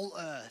whole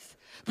earth.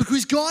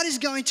 Because God is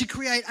going to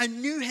create a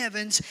new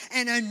heavens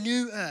and a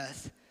new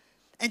earth.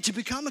 And to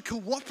become a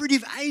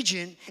cooperative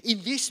agent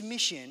in this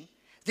mission,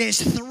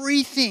 there's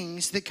 3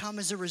 things that come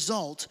as a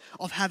result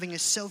of having a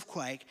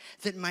self-quake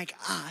that make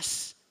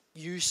us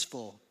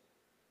useful.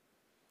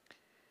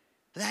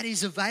 That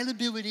is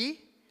availability,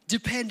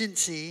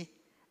 dependency,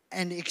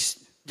 and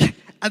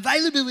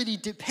availability,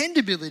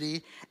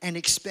 dependability, and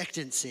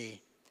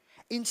expectancy.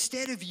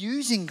 Instead of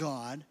using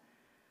God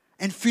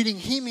and fitting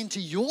him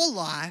into your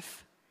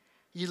life,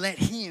 you let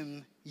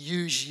him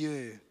use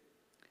you.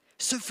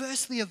 So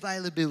firstly,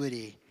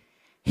 availability.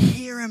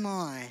 Here am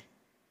I.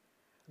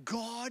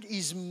 God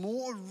is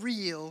more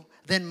real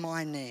than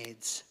my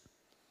needs.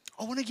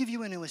 I want to give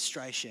you an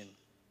illustration.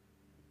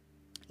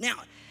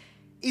 Now,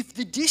 if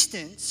the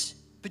distance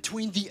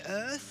between the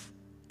earth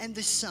and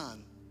the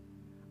sun,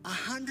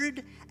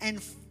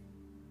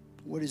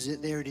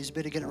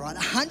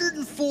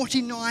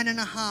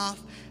 149.5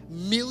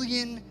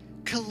 million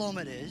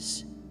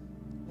kilometers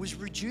was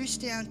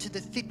reduced down to the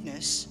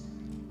thickness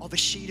of a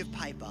sheet of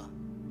paper.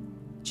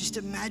 Just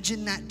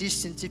imagine that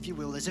distance, if you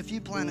will. There's a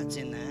few planets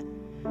in there.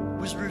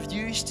 Was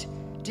reduced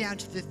down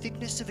to the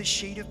thickness of a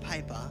sheet of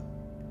paper.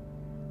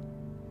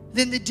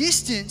 Then the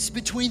distance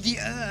between the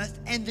earth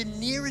and the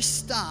nearest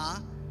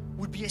star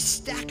would be a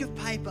stack of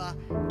paper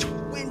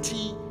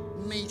 20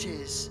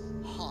 meters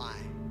high.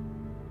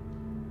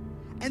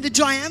 And the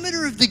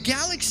diameter of the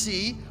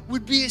galaxy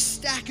would be a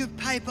stack of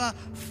paper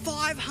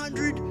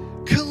 500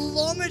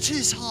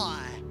 kilometers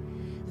high.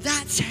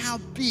 That's how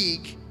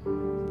big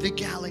the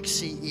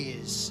galaxy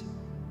is.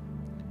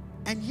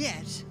 And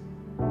yet,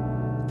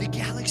 the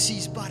galaxy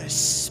is but a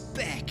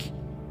speck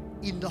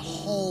in the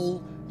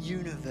whole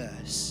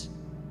universe.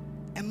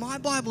 And my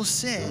Bible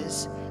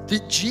says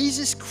that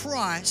Jesus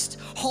Christ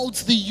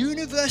holds the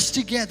universe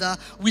together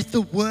with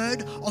the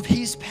word of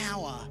his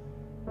power,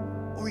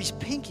 or his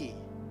pinky,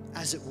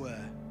 as it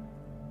were.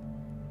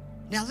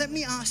 Now let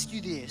me ask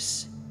you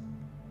this.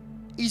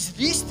 Is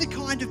this the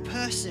kind of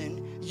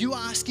person you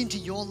ask into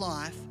your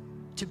life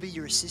to be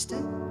your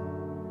assistant?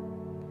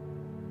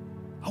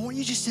 I want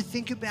you just to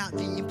think about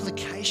the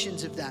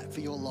implications of that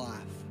for your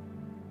life.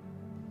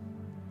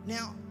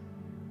 Now,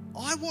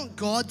 I want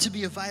God to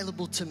be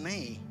available to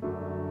me.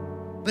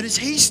 But as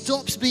he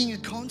stops being a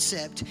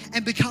concept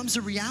and becomes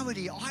a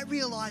reality, I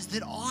realize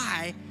that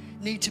I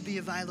need to be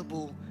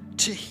available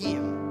to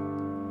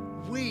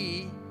him.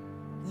 We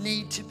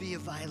need to be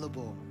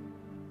available.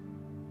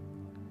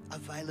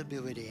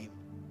 Availability.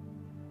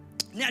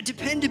 Now,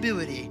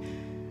 dependability.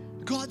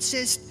 God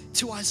says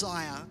to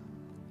Isaiah,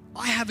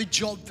 I have a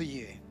job for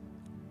you.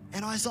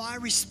 And Isaiah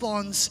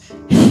responds,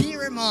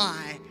 here am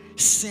I,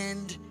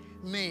 send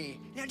me.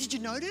 Now, did you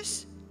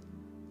notice?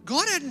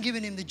 God hadn't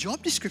given him the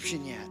job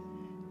description yet.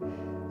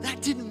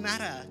 That didn't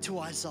matter to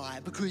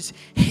Isaiah because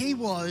he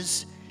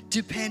was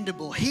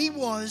dependable. He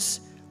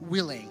was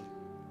willing.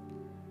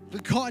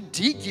 But God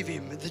did give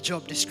him the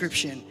job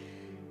description,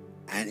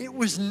 and it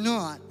was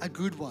not a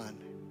good one.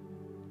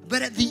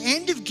 But at the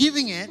end of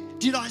giving it,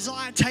 did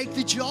Isaiah take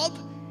the job?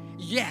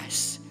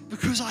 Yes,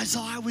 because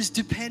Isaiah was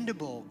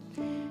dependable.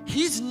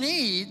 His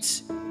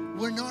needs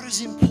were not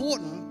as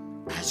important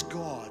as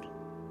God.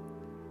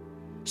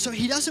 So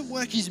he doesn't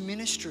work his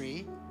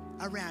ministry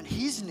around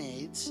his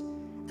needs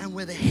and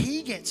whether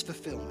he gets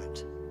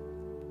fulfillment.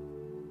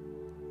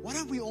 Why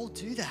don't we all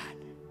do that?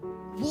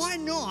 Why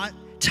not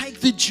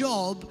take the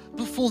job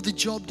before the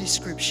job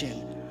description?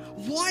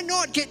 Why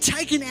not get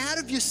taken out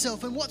of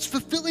yourself and what's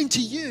fulfilling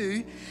to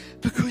you,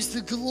 because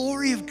the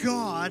glory of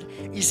God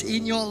is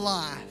in your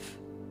life?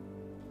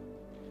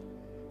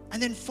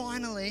 And then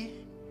finally,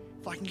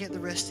 if I can get the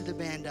rest of the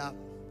band up,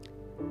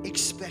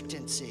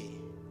 expectancy.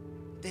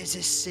 There's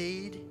a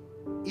seed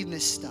in the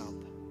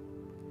stump.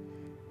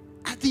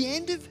 At the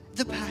end of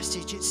the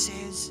passage, it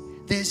says,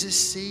 there's a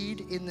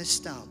seed in the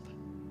stump.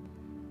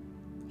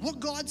 What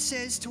God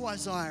says to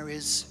Isaiah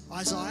is,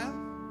 Isaiah,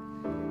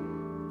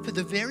 for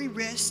the very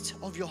rest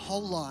of your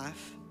whole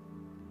life,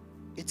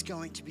 it's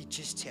going to be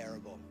just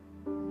terrible.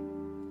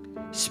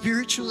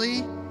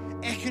 Spiritually,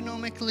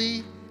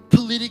 economically,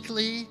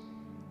 politically,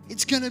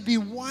 it's going to be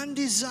one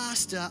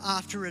disaster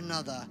after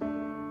another.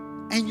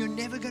 And you're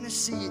never going to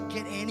see it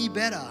get any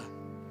better.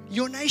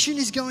 Your nation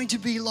is going to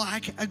be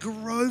like a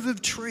grove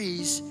of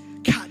trees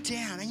cut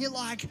down. And you're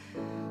like,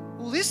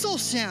 well, this all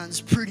sounds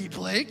pretty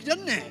bleak,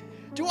 doesn't it?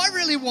 Do I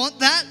really want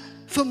that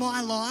for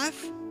my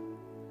life?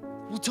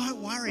 Well,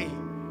 don't worry,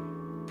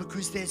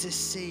 because there's a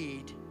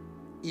seed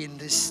in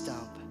this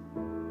stump.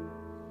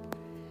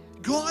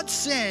 God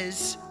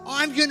says,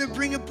 I'm going to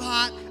bring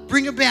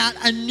about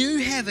a new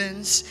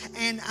heavens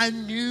and a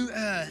new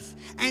earth.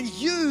 And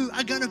you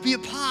are going to be a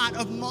part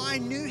of my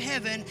new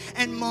heaven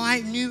and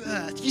my new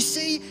earth. You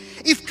see,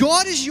 if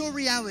God is your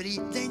reality,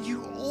 then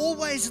you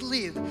always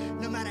live,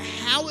 no matter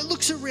how it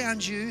looks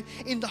around you,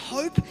 in the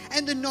hope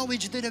and the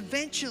knowledge that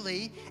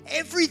eventually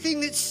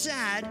everything that's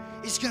sad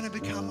is going to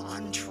become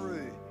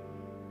untrue.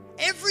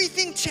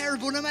 Everything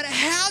terrible, no matter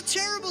how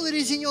terrible it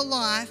is in your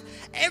life,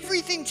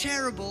 everything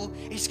terrible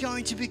is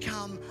going to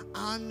become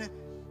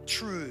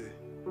untrue.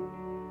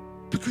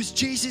 Because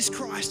Jesus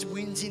Christ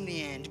wins in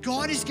the end.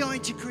 God is going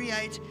to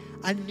create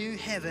a new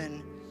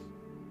heaven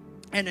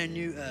and a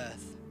new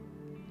earth.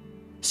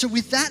 So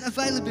with that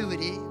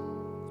availability,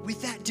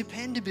 with that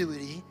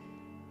dependability,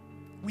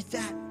 with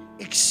that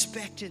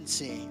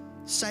expectancy,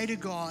 say to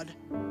God,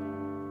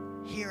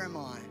 here am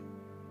I.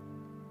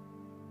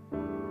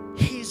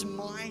 Here's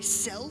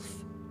myself.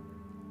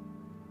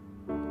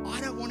 I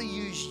don't want to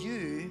use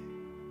you.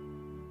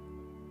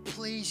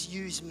 Please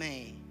use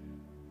me.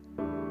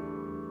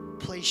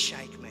 Please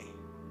shake me.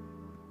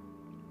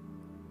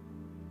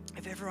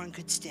 If everyone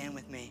could stand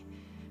with me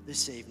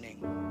this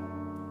evening.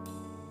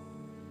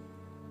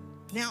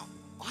 Now,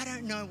 I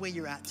don't know where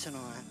you're at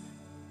tonight.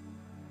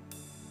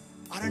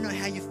 I don't know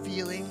how you're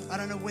feeling. I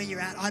don't know where you're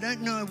at. I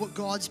don't know what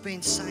God's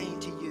been saying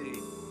to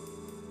you.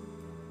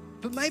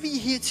 But maybe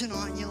you're here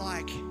tonight and you're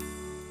like,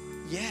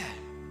 yeah,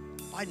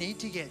 I need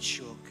to get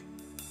shook.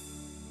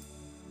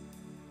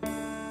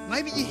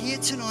 Maybe you're here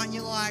tonight and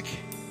you're like,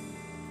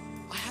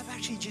 I have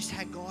actually just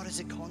had God as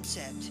a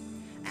concept,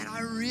 and I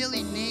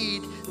really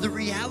need the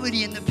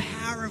reality and the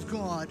power of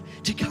God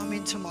to come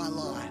into my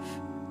life.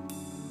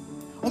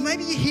 Or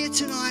maybe you're here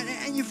tonight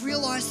and you've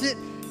realized that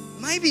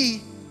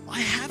maybe I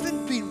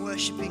haven't been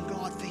worshiping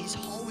God for his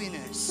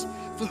holiness,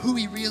 for who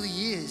he really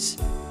is,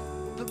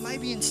 but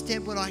maybe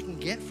instead what I can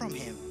get from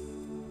him.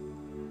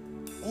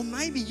 Or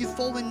maybe you've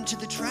fallen into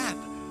the trap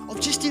of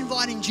just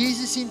inviting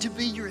Jesus in to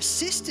be your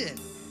assistant.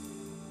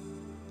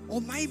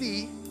 Or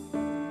maybe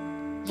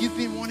you've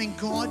been wanting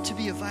God to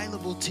be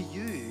available to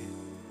you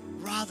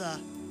rather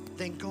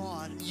than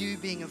you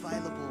being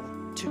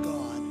available to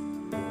God.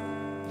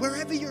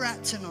 Wherever you're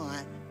at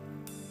tonight,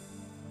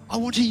 I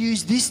want to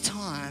use this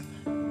time.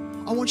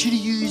 I want you to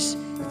use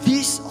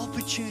this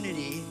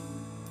opportunity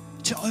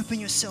to open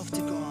yourself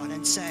to God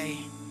and say,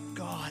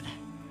 God,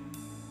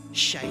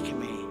 shake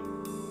me.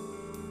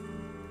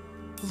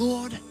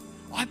 Lord,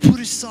 I put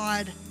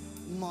aside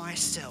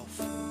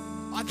myself.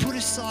 I put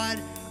aside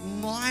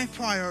my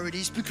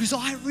priorities because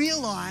I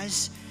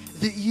realize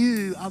that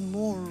you are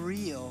more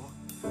real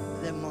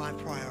than my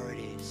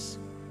priorities.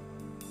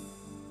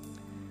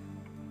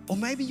 Or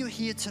maybe you're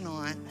here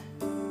tonight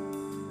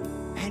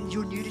and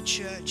you're new to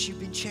church, you've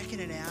been checking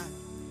it out,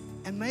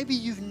 and maybe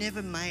you've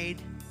never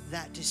made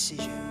that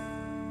decision.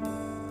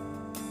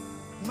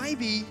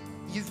 Maybe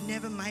you've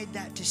never made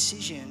that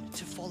decision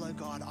to follow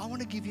God. I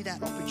want to give you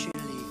that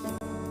opportunity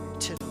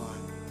tonight.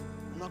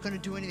 I'm not going to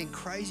do anything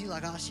crazy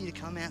like ask you to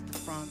come out the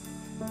front.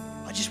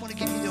 I just want to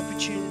give you the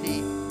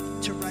opportunity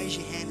to raise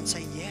your hand and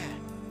say, yeah,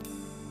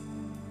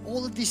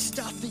 all of this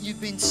stuff that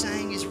you've been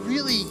saying is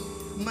really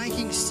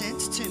making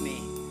sense to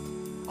me.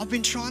 I've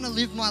been trying to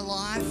live my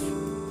life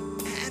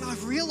and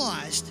I've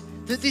realized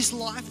that this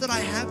life that I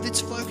have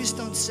that's focused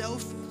on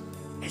self,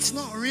 it's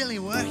not really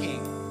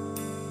working.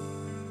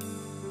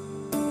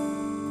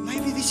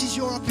 Maybe this is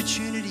your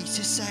opportunity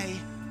to say,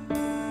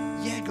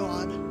 yeah,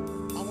 God,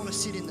 I want to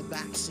sit in the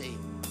back seat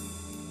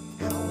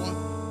and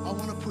I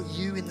want to put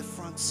you in the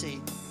front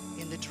seat,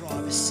 in the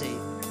driver's seat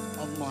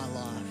of my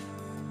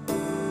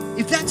life.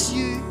 If that's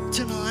you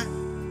tonight,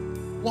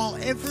 while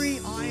every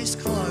eye is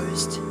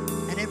closed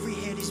and every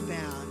head is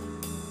bowed,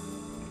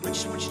 I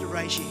just want you to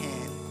raise your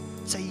hand.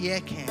 Say, yeah,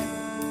 Cam,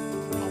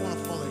 I want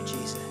to follow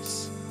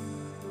Jesus.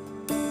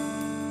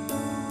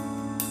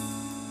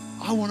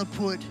 I want to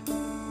put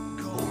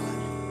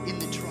God in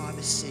the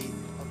driver's seat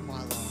of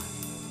my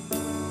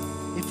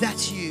life. If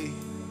that's you,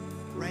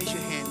 raise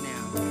your hand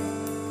now.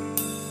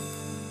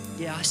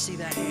 Yeah, I see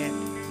that hand.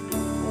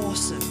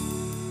 Awesome.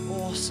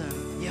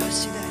 Awesome. Yeah, I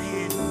see that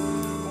hand.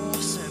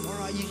 Awesome. All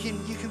right, you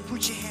can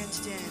put your hands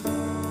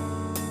down.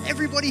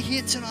 Everybody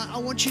here tonight, I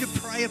want you to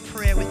pray a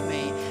prayer with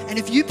me. And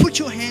if you put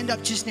your hand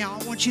up just now,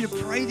 I want you to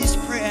pray this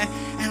prayer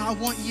and I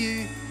want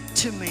you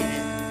to mean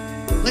it.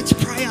 Let's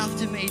pray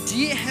after me.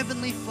 Dear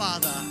Heavenly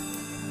Father,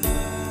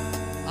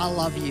 I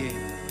love you.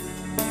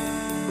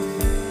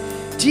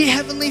 Dear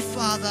Heavenly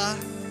Father,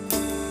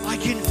 I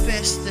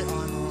confess that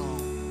I'm wrong.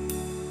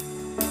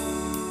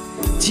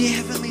 Dear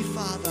Heavenly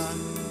Father,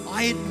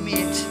 I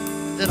admit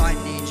that I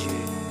need you.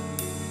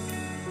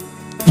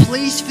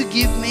 Please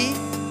forgive me.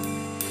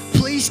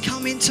 Please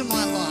come into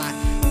my life.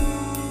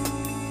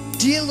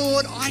 Dear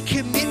Lord, I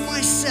commit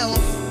myself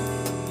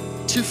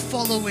to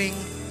following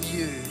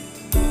you.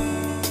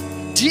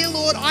 Dear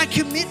Lord, I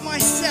commit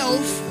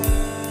myself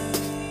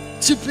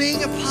to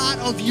being a part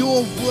of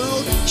your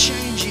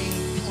world-changing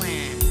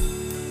plan.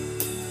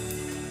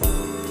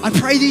 I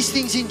pray these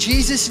things in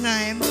Jesus'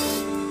 name.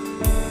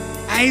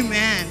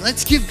 Amen.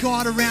 Let's give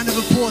God a round of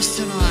applause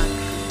tonight.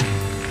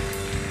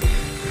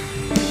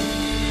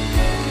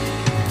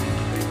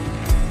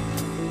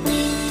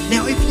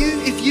 Now, if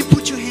you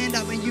put your hand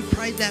up and you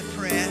prayed that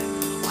prayer,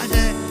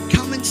 either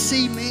come and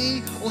see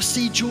me or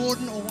see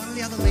Jordan or one of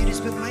the other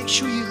leaders, but make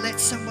sure you let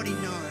somebody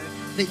know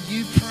that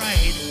you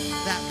prayed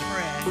that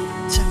prayer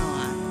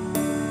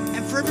tonight.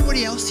 And for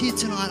everybody else here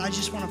tonight, I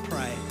just want to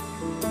pray.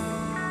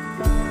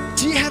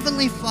 Dear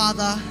Heavenly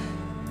Father,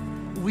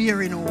 we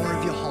are in awe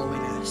of your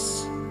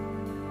holiness.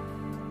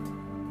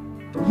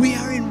 We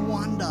are in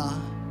wonder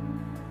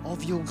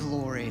of your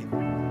glory.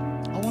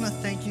 I want to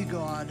thank you,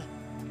 God,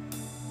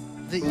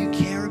 that you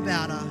care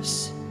about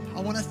us.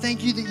 I want to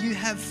thank you that you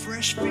have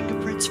fresh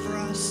fingerprints for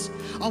us.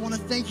 I want to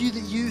thank you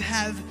that you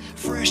have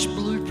fresh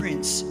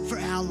blueprints for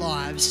our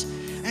lives.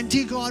 And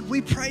dear God,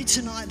 we pray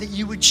tonight that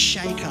you would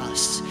shake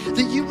us,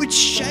 that you would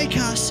shake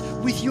us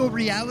with your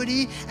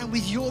reality and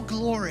with your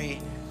glory.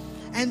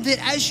 And that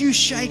as you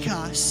shake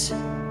us,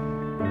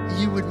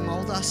 you would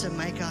mold us and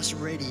make us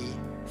ready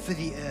for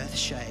the earth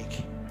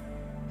shake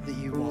that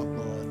you want,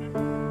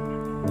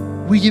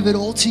 Lord. We give it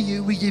all to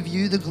you. We give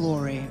you the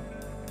glory.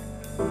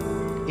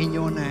 In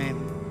your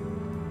name,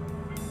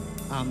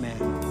 amen.